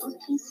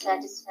absolutely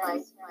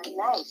satisfied with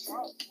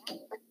life.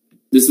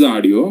 This is the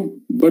audio,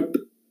 but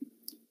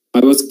I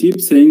was keep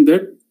saying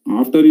that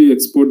after you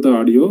export the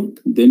audio,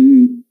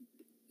 then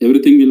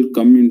everything will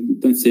come in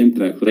the same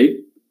track, right?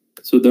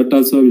 So that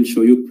also I will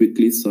show you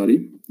quickly.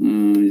 Sorry,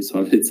 it's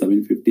already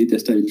 7:50.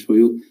 Just I will show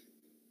you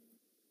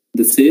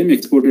the same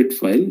exported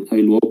file. I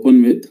will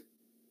open with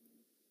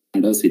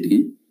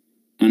Audacity,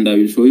 and I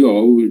will show you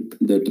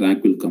how the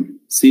track will come.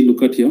 See,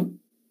 look at here.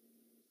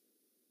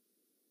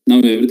 Now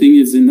everything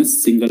is in a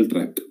single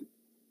track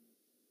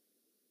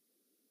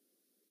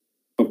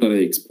after I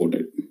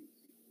exported.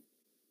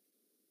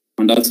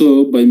 And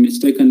also by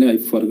mistakenly I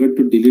forgot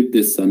to delete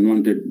this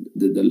unwanted,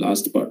 the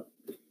last part.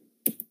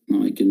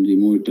 Now I can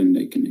remove it and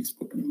I can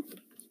export it.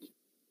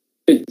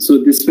 Okay,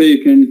 so this way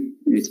you can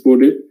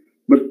export it.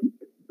 But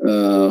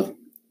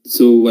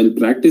so while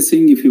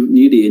practicing, if you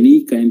need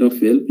any kind of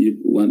help,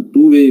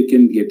 two ways you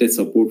can get a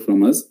support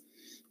from us.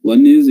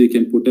 One is you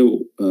can put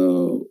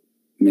a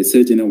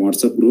message in a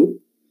WhatsApp group.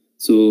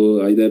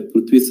 So either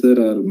Prithvi sir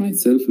or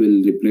myself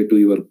will reply to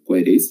your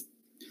queries.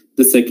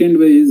 The second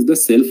way is the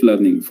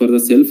self-learning. For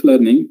the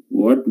self-learning,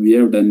 what we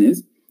have done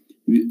is,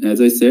 as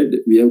I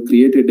said, we have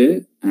created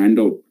a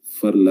handout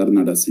for Learn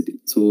Audacity.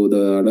 So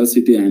the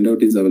Audacity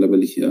handout is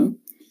available here.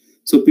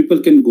 So people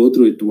can go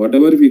through it.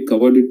 Whatever we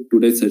covered in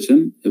today's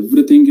session,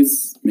 everything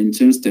is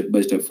mentioned step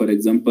by step. For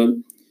example,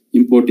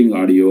 importing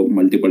audio,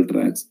 multiple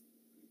tracks,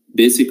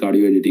 basic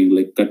audio editing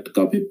like cut,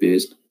 copy,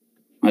 paste,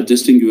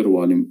 adjusting your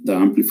volume, the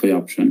amplify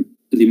option,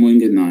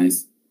 removing a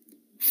noise,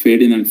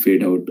 fade in and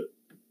fade out,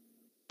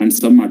 and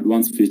some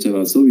advanced feature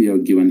also we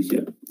have given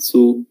here.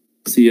 So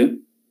see here.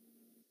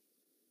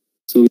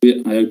 So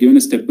I have given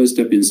a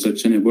step-by-step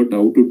instruction about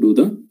how to do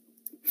the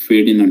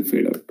fade in and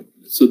fade out.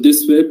 So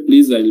this way,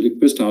 please, I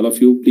request all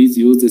of you, please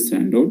use this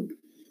handout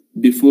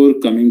before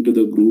coming to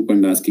the group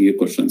and asking a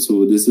question.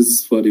 So this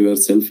is for your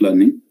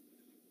self-learning.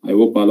 I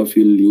hope all of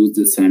you will use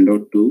this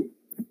handout to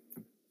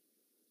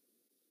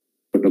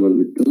compatible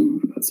with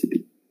the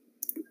Audacity.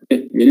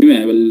 Okay.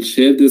 Anyway, I will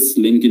share this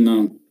link in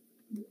a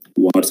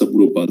WhatsApp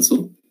group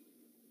also.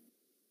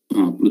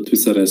 Prithvi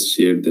sir has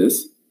shared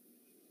this.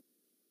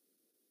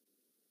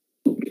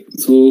 Okay.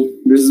 So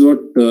this is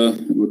what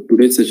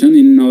today's session.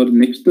 In our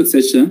next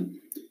session,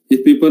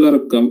 if people are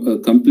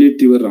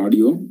complete your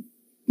audio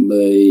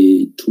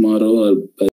by tomorrow or by